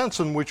there's a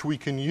sense in which we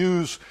can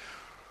use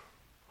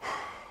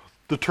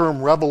the term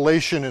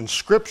revelation and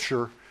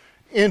Scripture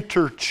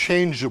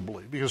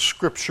interchangeably, because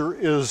Scripture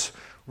is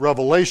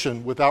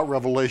revelation. Without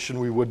revelation,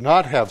 we would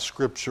not have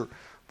Scripture,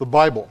 the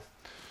Bible.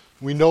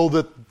 We know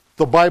that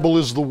the Bible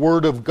is the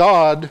Word of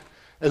God,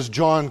 as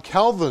John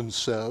Calvin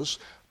says,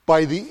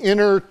 by the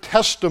inner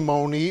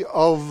testimony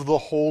of the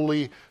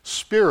Holy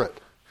Spirit.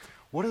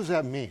 What does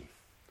that mean?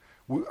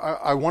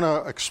 I want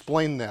to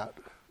explain that.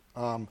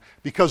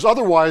 Because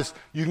otherwise,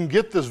 you can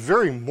get this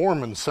very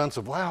Mormon sense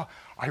of, well,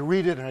 I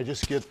read it and I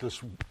just get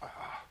this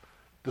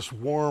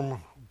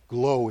warm,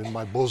 glow in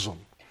my bosom,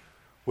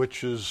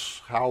 which is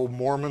how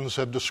Mormons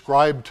have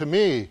described to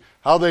me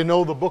how they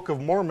know the Book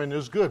of Mormon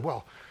is good.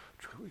 Well,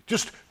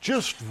 just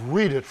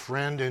read it,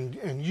 friend,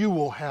 and you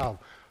will have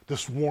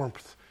this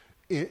warmth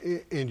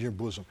in your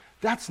bosom.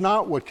 That's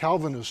not what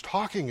Calvin is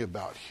talking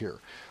about here.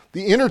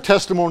 The inner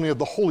testimony of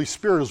the Holy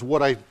Spirit is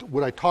what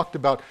I talked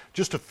about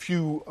just a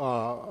few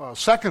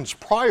seconds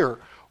prior,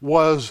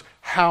 was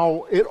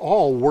how it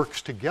all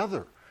works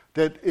together,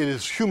 that it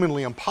is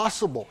humanly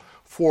impossible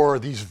for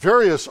these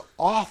various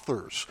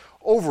authors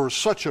over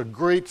such a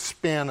great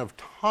span of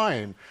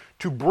time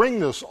to bring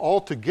this all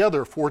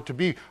together, for it to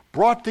be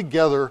brought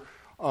together,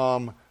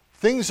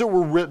 things that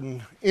were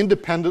written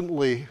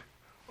independently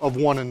of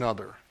one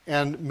another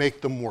and make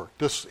them work.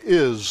 This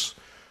is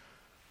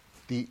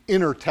the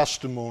inner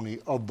testimony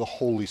of the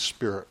Holy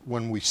Spirit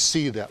when we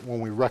see that, when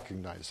we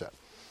recognize that.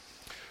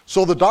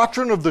 So the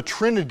doctrine of the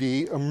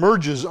Trinity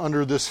emerges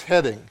under this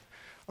heading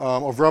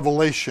of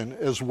revelation,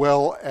 as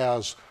well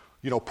as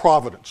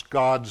providence,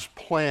 God's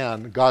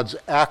plan, God's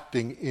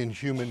acting in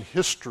human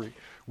history.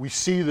 We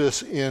see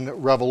this in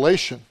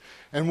Revelation.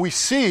 And we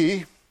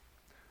see,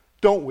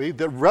 don't we,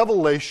 that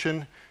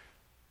revelation,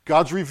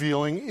 God's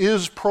revealing,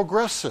 is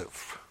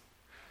progressive.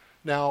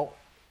 Now,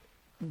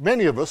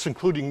 many of us,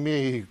 including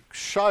me,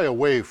 shy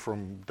away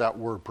from that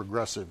word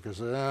progressive because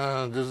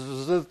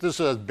this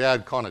has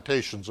bad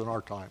connotations in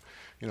our time.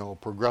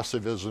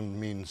 Progressivism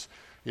means,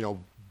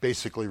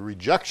 basically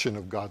rejection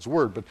of God's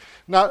word. But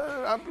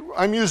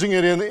I'm using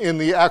it in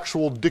the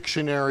actual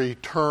dictionary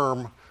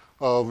term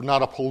of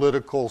not a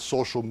political,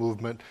 social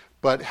movement,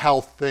 but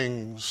how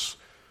things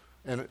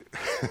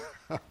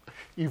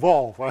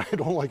evolve. I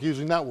don't like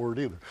using that word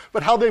either.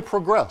 But how they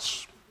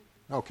progress.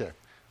 Okay.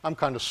 I'm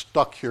kind of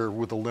stuck here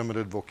with a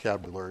limited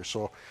vocabulary,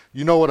 so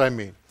you know what I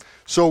mean.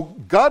 So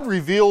God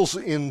reveals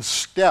in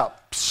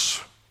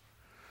steps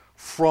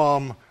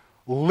from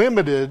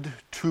limited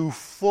to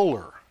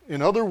fuller.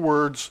 In other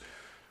words,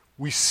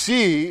 we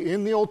see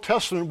in the Old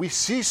Testament, we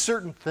see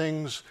certain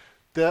things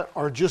that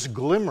are just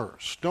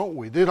glimmers, don't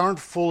we? That aren't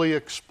fully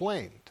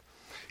explained.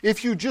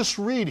 If you just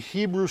read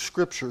Hebrew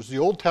Scriptures, the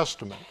Old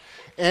Testament,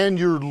 and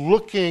you're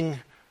looking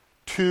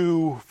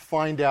to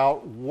find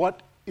out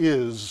what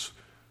is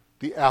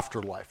the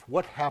afterlife,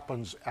 what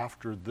happens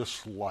after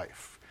this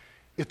life,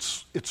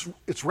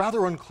 it's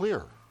rather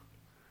unclear.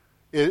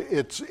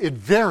 It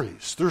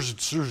varies.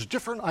 There's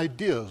different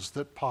ideas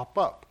that pop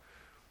up.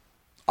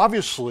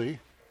 Obviously,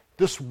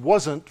 this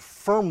wasn't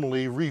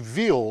firmly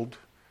revealed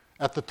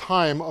at the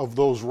time of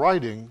those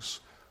writings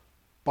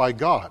by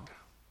God.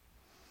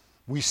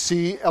 We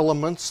see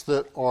elements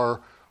that are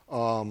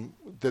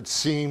that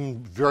seem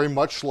very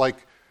much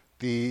like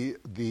the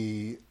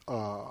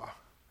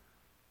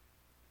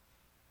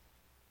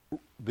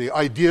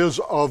ideas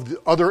of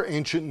the other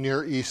ancient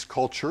Near East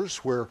cultures,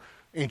 where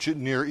ancient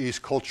Near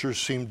East cultures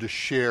seem to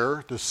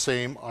share the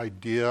same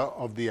idea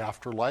of the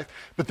afterlife.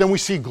 But then we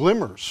see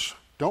glimmers,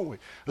 don't we?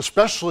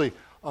 Especially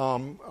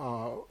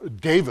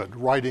David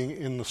writing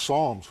in the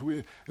Psalms,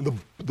 in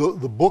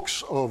the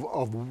books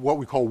of what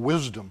we call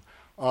wisdom,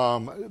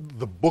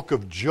 the book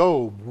of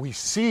Job, we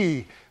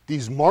see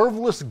these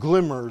marvelous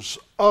glimmers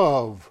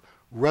of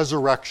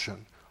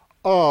resurrection,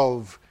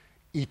 of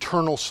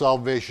eternal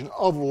salvation,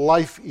 of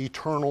life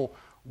eternal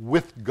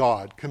with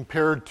God,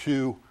 compared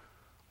to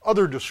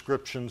other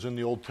descriptions in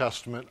the Old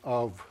Testament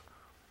of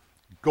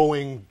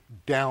going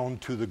down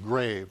to the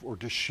grave or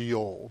to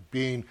Sheol,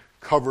 being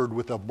covered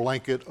with a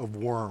blanket of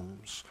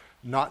worms,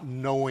 not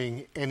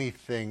knowing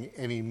anything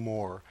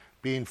anymore,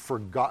 being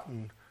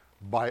forgotten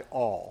by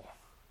all.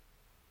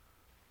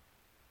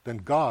 Then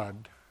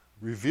God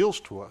reveals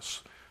to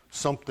us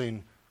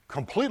something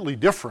completely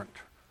different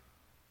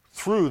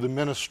through the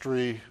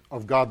ministry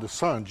of God the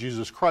Son,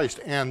 Jesus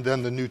Christ, and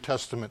then the New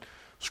Testament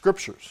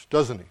Scriptures,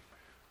 doesn't he?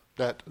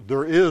 That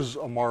there is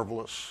a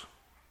marvelous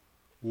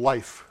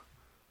life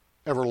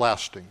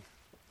everlasting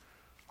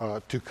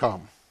to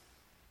come.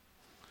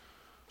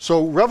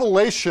 So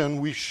Revelation,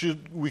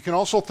 we can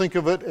also think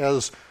of it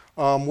as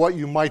what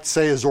you might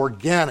say is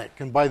organic.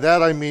 And by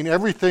that I mean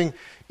everything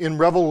in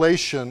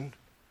Revelation,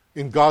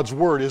 in God's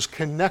Word, is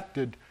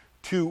connected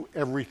to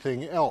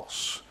everything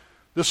else.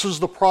 This is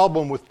the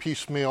problem with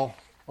piecemeal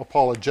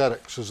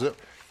apologetics, is that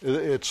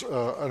it's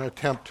an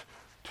attempt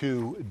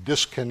to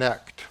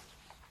disconnect.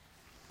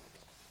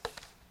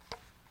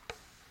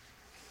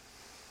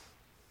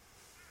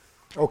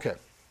 Okay,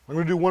 I'm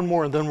going to do one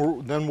more and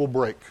then we'll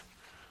break.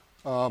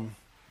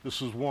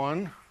 This is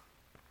 1,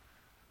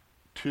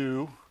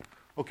 2.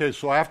 Okay,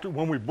 so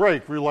when we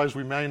break, realize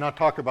we may not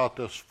talk about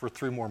this for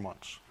 3 more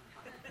months.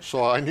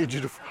 So I need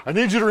you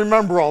to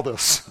remember all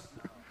this.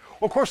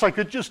 Of course, I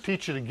could just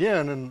teach it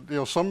again,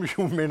 and some of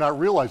you may not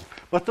realize it,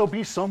 but there'll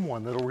be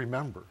someone that'll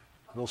remember.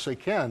 They'll say,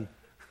 "Ken,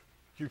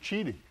 you're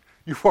cheating.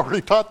 You've already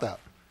taught that."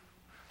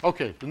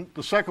 Okay,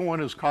 the second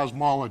one is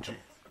cosmology.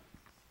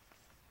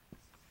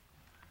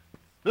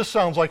 This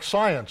sounds like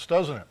science,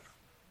 doesn't it?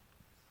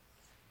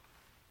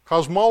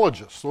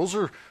 Cosmologists,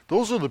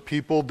 those are the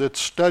people that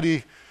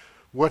study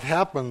what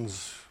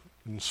happens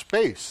in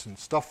space and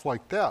stuff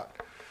like that.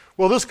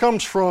 Well, this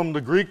comes from the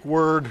Greek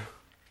word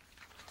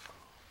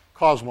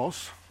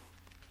cosmos.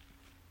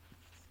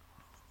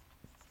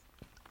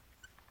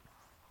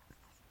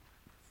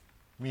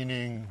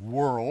 Meaning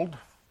world.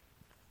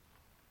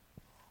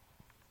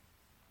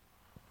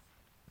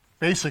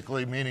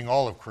 Basically meaning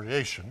all of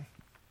creation.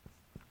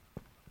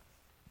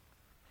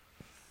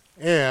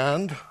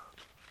 And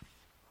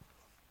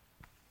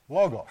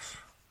logos.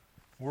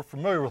 We're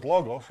familiar with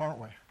logos, aren't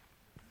we?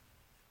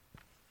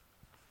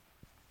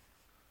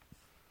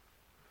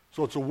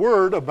 So it's a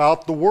word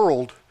about the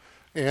world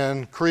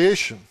and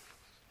creation.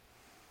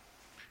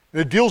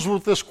 And it deals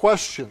with this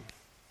question.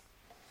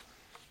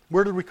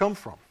 Where did we come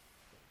from?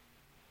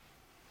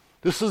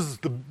 This is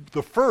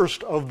the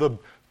first of the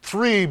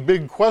three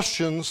big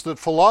questions that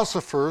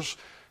philosophers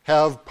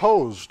have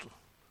posed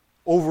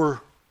over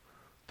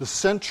the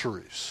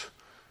centuries.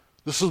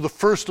 This is the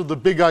first of the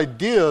big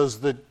ideas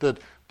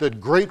that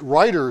great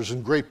writers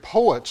and great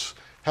poets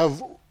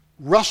have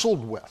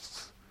wrestled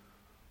with.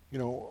 You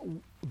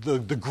know,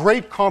 the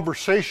great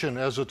conversation,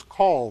 as it's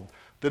called,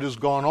 that has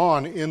gone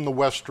on in the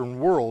Western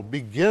world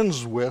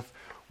begins with,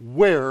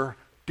 where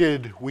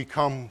did we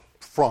come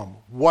from?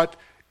 What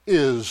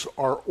is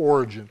our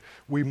origin?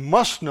 We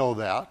must know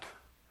that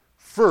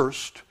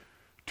first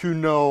to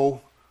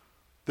know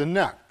the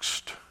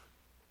next.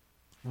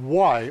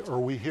 Why are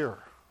we here?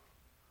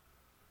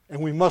 And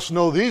we must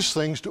know these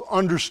things to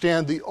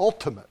understand the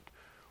ultimate.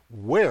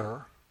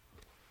 Where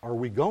are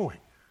we going?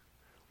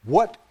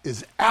 What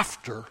is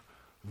after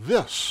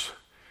this?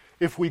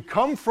 If we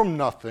come from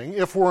nothing,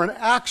 if we're an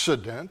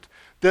accident,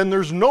 then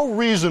there's no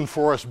reason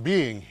for us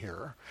being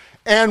here.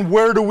 And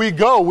where do we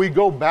go? We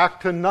go back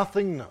to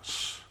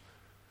nothingness.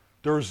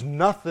 There's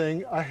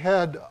nothing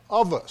ahead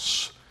of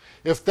us.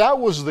 If that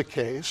was the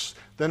case,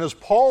 then as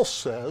Paul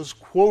says,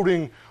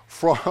 quoting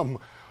from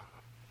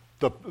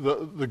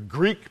the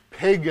Greek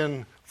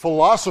pagan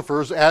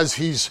philosophers as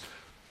he's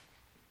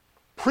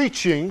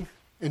preaching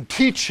and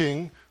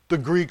teaching the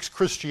Greeks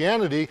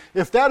Christianity,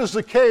 if that is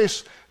the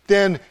case,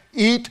 then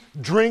eat,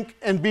 drink,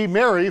 and be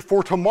merry,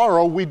 for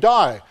tomorrow we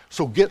die.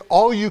 So get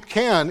all you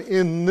can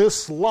in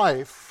this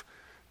life,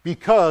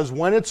 because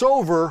when it's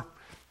over,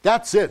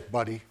 that's it,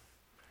 buddy.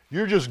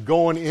 You're just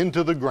going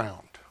into the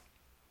ground.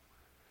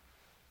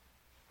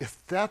 If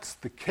that's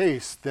the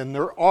case, then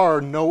there are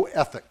no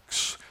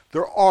ethics.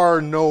 There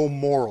are no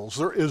morals.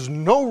 There is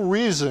no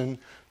reason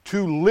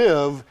to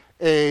live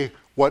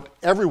what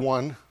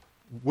everyone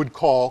would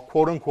call,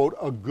 quote unquote,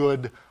 a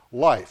good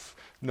life.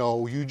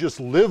 No, you just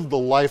live the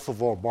life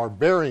of a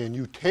barbarian.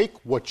 You take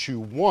what you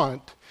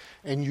want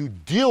and you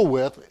deal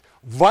with,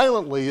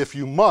 violently if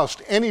you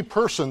must, any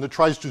person that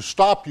tries to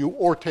stop you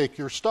or take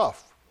your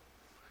stuff.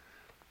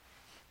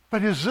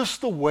 But is this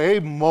the way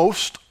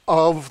most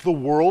of the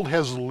world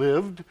has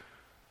lived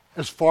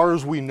as far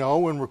as we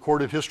know in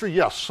recorded history?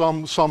 Yes,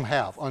 some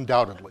have,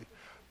 undoubtedly.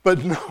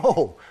 But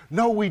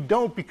no, we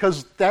don't,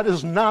 because that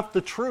is not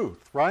the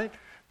truth, right?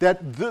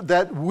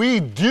 That we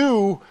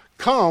do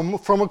come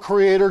from a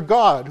creator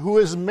God who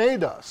has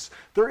made us.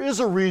 There is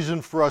a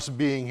reason for us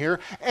being here,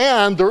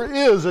 and there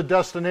is a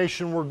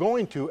destination we're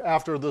going to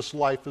after this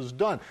life is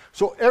done.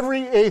 So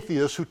every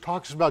atheist who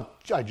talks about,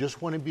 I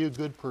just want to be a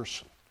good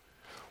person.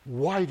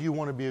 Why do you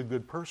want to be a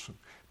good person?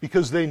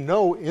 Because they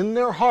know in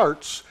their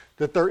hearts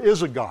that there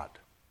is a God.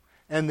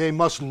 And they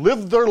must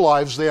live their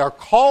lives. They are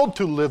called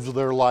to live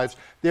their lives.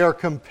 They are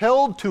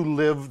compelled to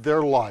live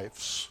their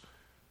lives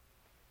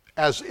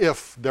as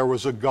if there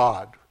was a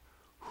God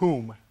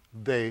whom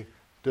they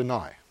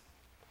deny.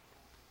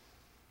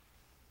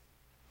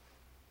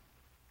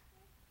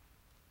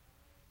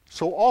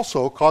 So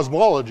also,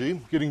 cosmology,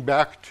 getting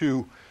back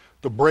to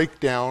the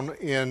breakdown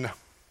in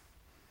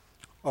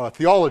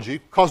theology,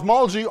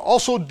 cosmology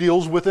also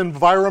deals with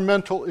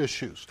environmental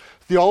issues.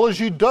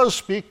 Theology does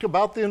speak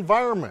about the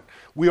environment.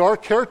 We are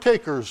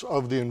caretakers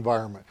of the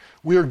environment.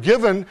 We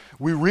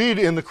read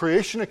in the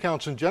creation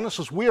accounts in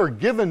Genesis, we are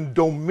given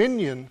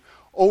dominion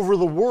over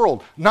the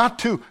world, not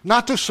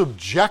to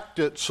subject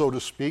it, so to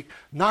speak,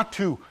 not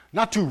to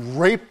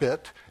rape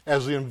it,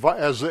 as the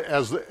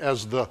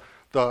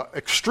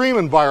extreme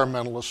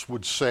environmentalists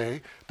would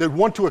say, that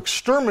want to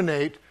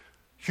exterminate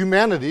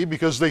humanity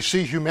because they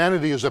see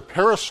humanity as a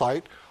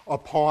parasite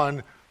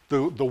upon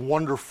the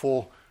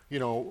wonderful,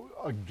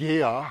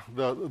 Gaia,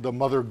 the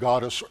mother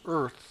goddess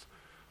Earth.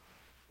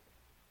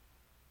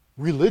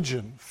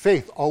 Religion,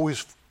 faith,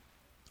 always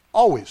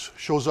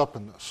shows up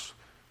in this.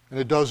 And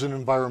it does in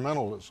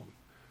environmentalism.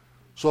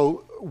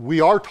 So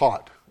we are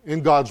taught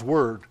in God's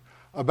Word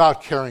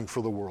about caring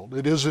for the world.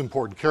 It is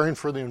important, caring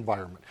for the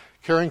environment,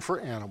 caring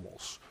for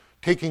animals,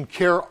 taking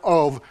care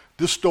of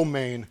this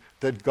domain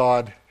that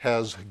God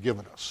has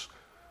given us.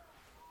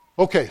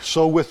 Okay,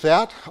 so with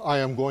that, I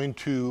am going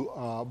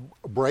to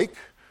break,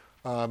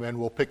 and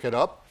we'll pick it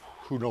up,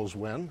 who knows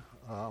when.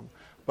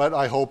 But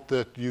I hope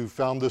that you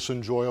found this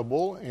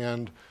enjoyable,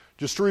 and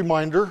just a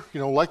reminder,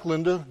 like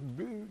Linda,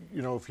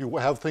 if you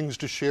have things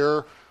to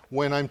share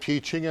when I'm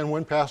teaching and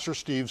when Pastor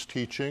Steve's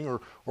teaching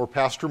or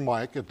Pastor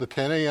Mike at the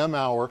 10 a.m.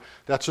 hour,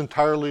 that's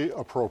entirely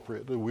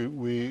appropriate.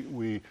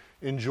 We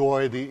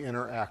enjoy the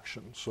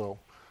interaction. So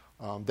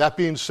that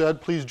being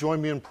said, please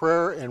join me in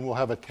prayer, and we'll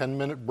have a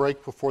 10-minute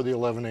break before the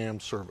 11 a.m.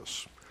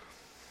 service.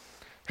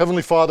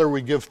 Heavenly Father,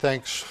 we give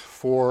thanks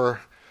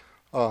for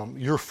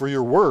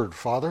your word,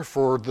 Father,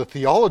 for the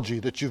theology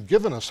that you've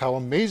given us, how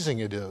amazing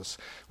it is.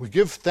 We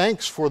give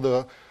thanks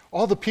for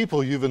all the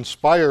people you've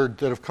inspired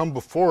that have come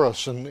before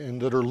us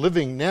and that are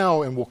living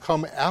now and will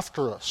come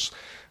after us,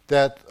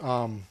 that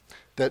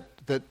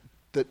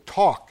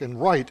talk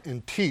and write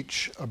and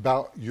teach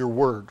about your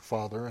word,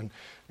 Father,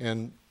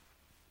 and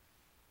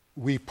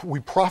we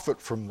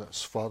profit from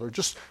this, Father.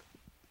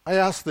 I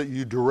ask that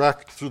you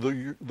direct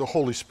through the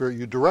Holy Spirit,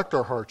 you direct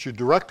our hearts, you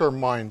direct our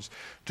minds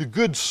to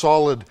good,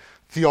 solid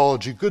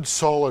theology, good,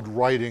 solid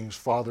writings,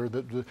 Father,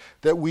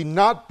 that we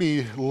not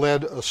be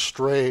led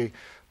astray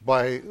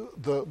by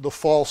the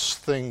false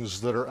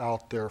things that are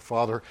out there,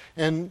 Father.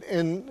 And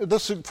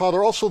this,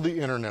 Father, also the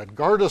internet.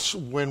 Guard us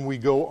when we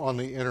go on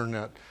the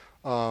internet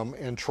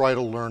and try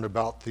to learn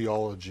about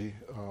theology,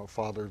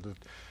 Father,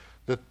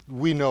 that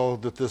we know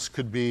that this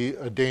could be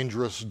a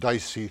dangerous,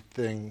 dicey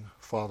thing,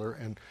 Father,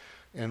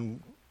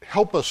 and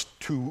help us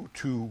to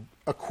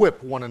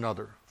equip one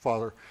another,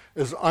 Father,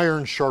 as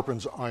iron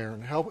sharpens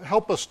iron.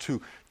 Help us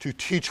to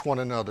teach one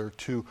another,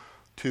 to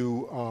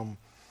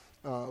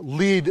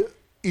lead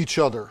each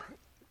other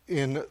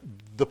in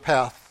the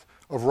path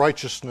of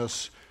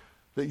righteousness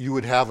that you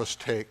would have us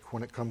take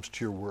when it comes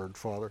to your word,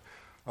 Father.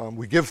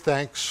 We give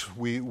thanks.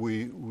 We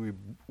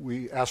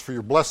ask for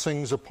your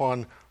blessings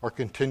upon our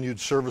continued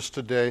service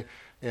today,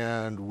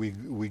 and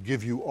we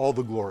give you all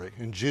the glory.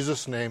 In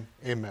Jesus' name,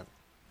 amen.